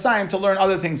by mechnasayim to learn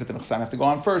other things that the mechnasayim have to go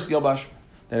on first. Yilbash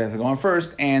that has to go on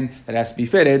first, and that has to be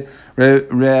fitted. Rav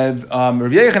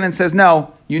Yechanan says,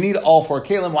 no, you need all 4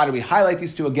 kelim. Why do we highlight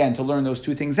these two again? To learn those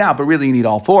 2 things out, but really you need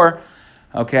all 4.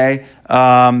 Okay?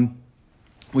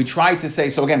 We tried to say,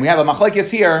 so again, we have a machlekes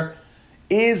here,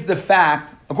 is the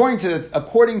fact, according to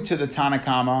the Tana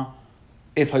Kama,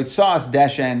 if Haitzas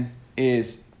Deshen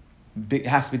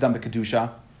has to be done by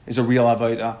Kedusha, is a real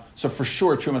avodah, so for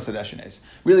sure Trumas Hadeshin is.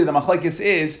 Really, the machlekes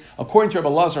is, according to Rabbi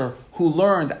Lazar, who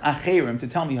learned Acherim to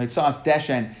tell me Haitzas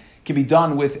Deshen can be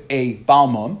done with a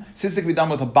Balmum. Since it can be done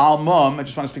with a Balmum, I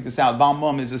just want to speak this out,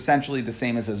 Balmum is essentially the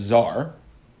same as a Zar,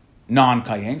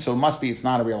 non-Kayin, so it must be, it's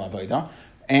not a real avodah.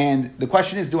 And the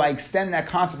question is, do I extend that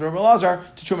concept of Rabbi Lazar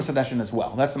to Trumas Hadeshin as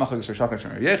well? That's the machlekes for Shulchan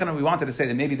Aruch. Yechanan, we wanted to say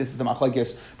that maybe this is the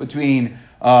machlekes between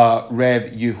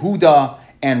Rev Yehuda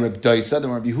and Reb Doisa. Then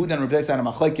Reb Yehuda and Reb Doisa had a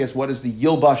machlekes. What is the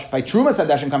Yilbash by Trumas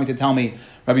Hadeshin coming to tell me?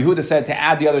 Reb Yehuda said to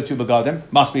add the other 2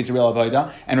 begadim. Must be it's a real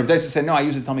avodah. And Reb Doisa said, no, I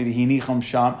use it to tell me v'hinicham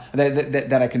sham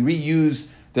that I can reuse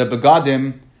the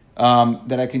begadim.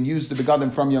 That I can use the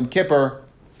begadim from Yom Kippur.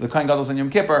 The Kohen Gadol's on Yom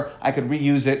Kippur. I could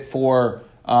reuse it for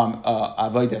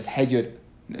avodas hedyot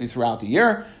throughout the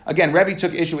year. Again, Rebbe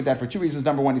took issue with that for 2 reasons.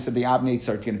 Number one, he said the abnates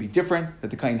are going to be different.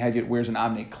 That the Kohen hedyot wears an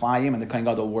abnate klayim, and the Kohen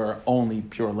Gadol wear only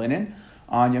pure linen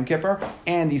on Yom Kippur,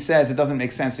 and he says it doesn't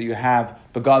make sense that you have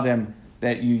begadim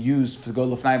that you use to go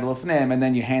lefnai b'lefnim, and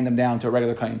then you hand them down to a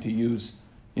regular kohen to use,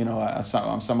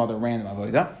 some other random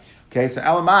avodah. Okay, so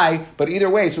elamai, but either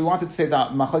way, so we wanted to say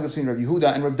that machlekes between Rav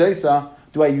Yehuda and Rav Doisa,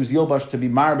 do I use Yilbash to be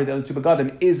marbid the other 2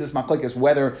 begadim? Is this machlekes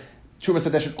whether Trumas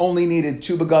Hadeshin only needed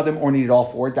 2 begadim or needed all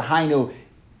 4? Dahainu,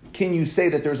 can you say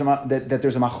that there's a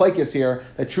machlekes here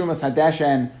that Trumas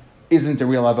Hadeshin isn't a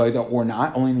real avodah or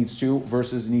not, only needs 2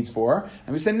 versus needs 4?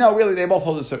 And we said, no, really, they both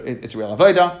hold it's a real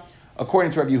avodah.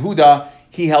 According to Rabbi Yehuda,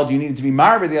 he held you needed to be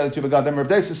married the other 2 begadim.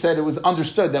 Rabbi Doisa said it was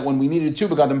understood that when we needed 2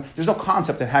 begadim, there's no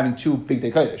concept of having 2 big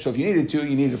day kodesh. So if you needed 2,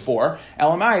 you needed 4.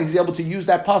 Elamai is able to use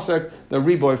that pasuk, the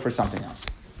reboy, for something else.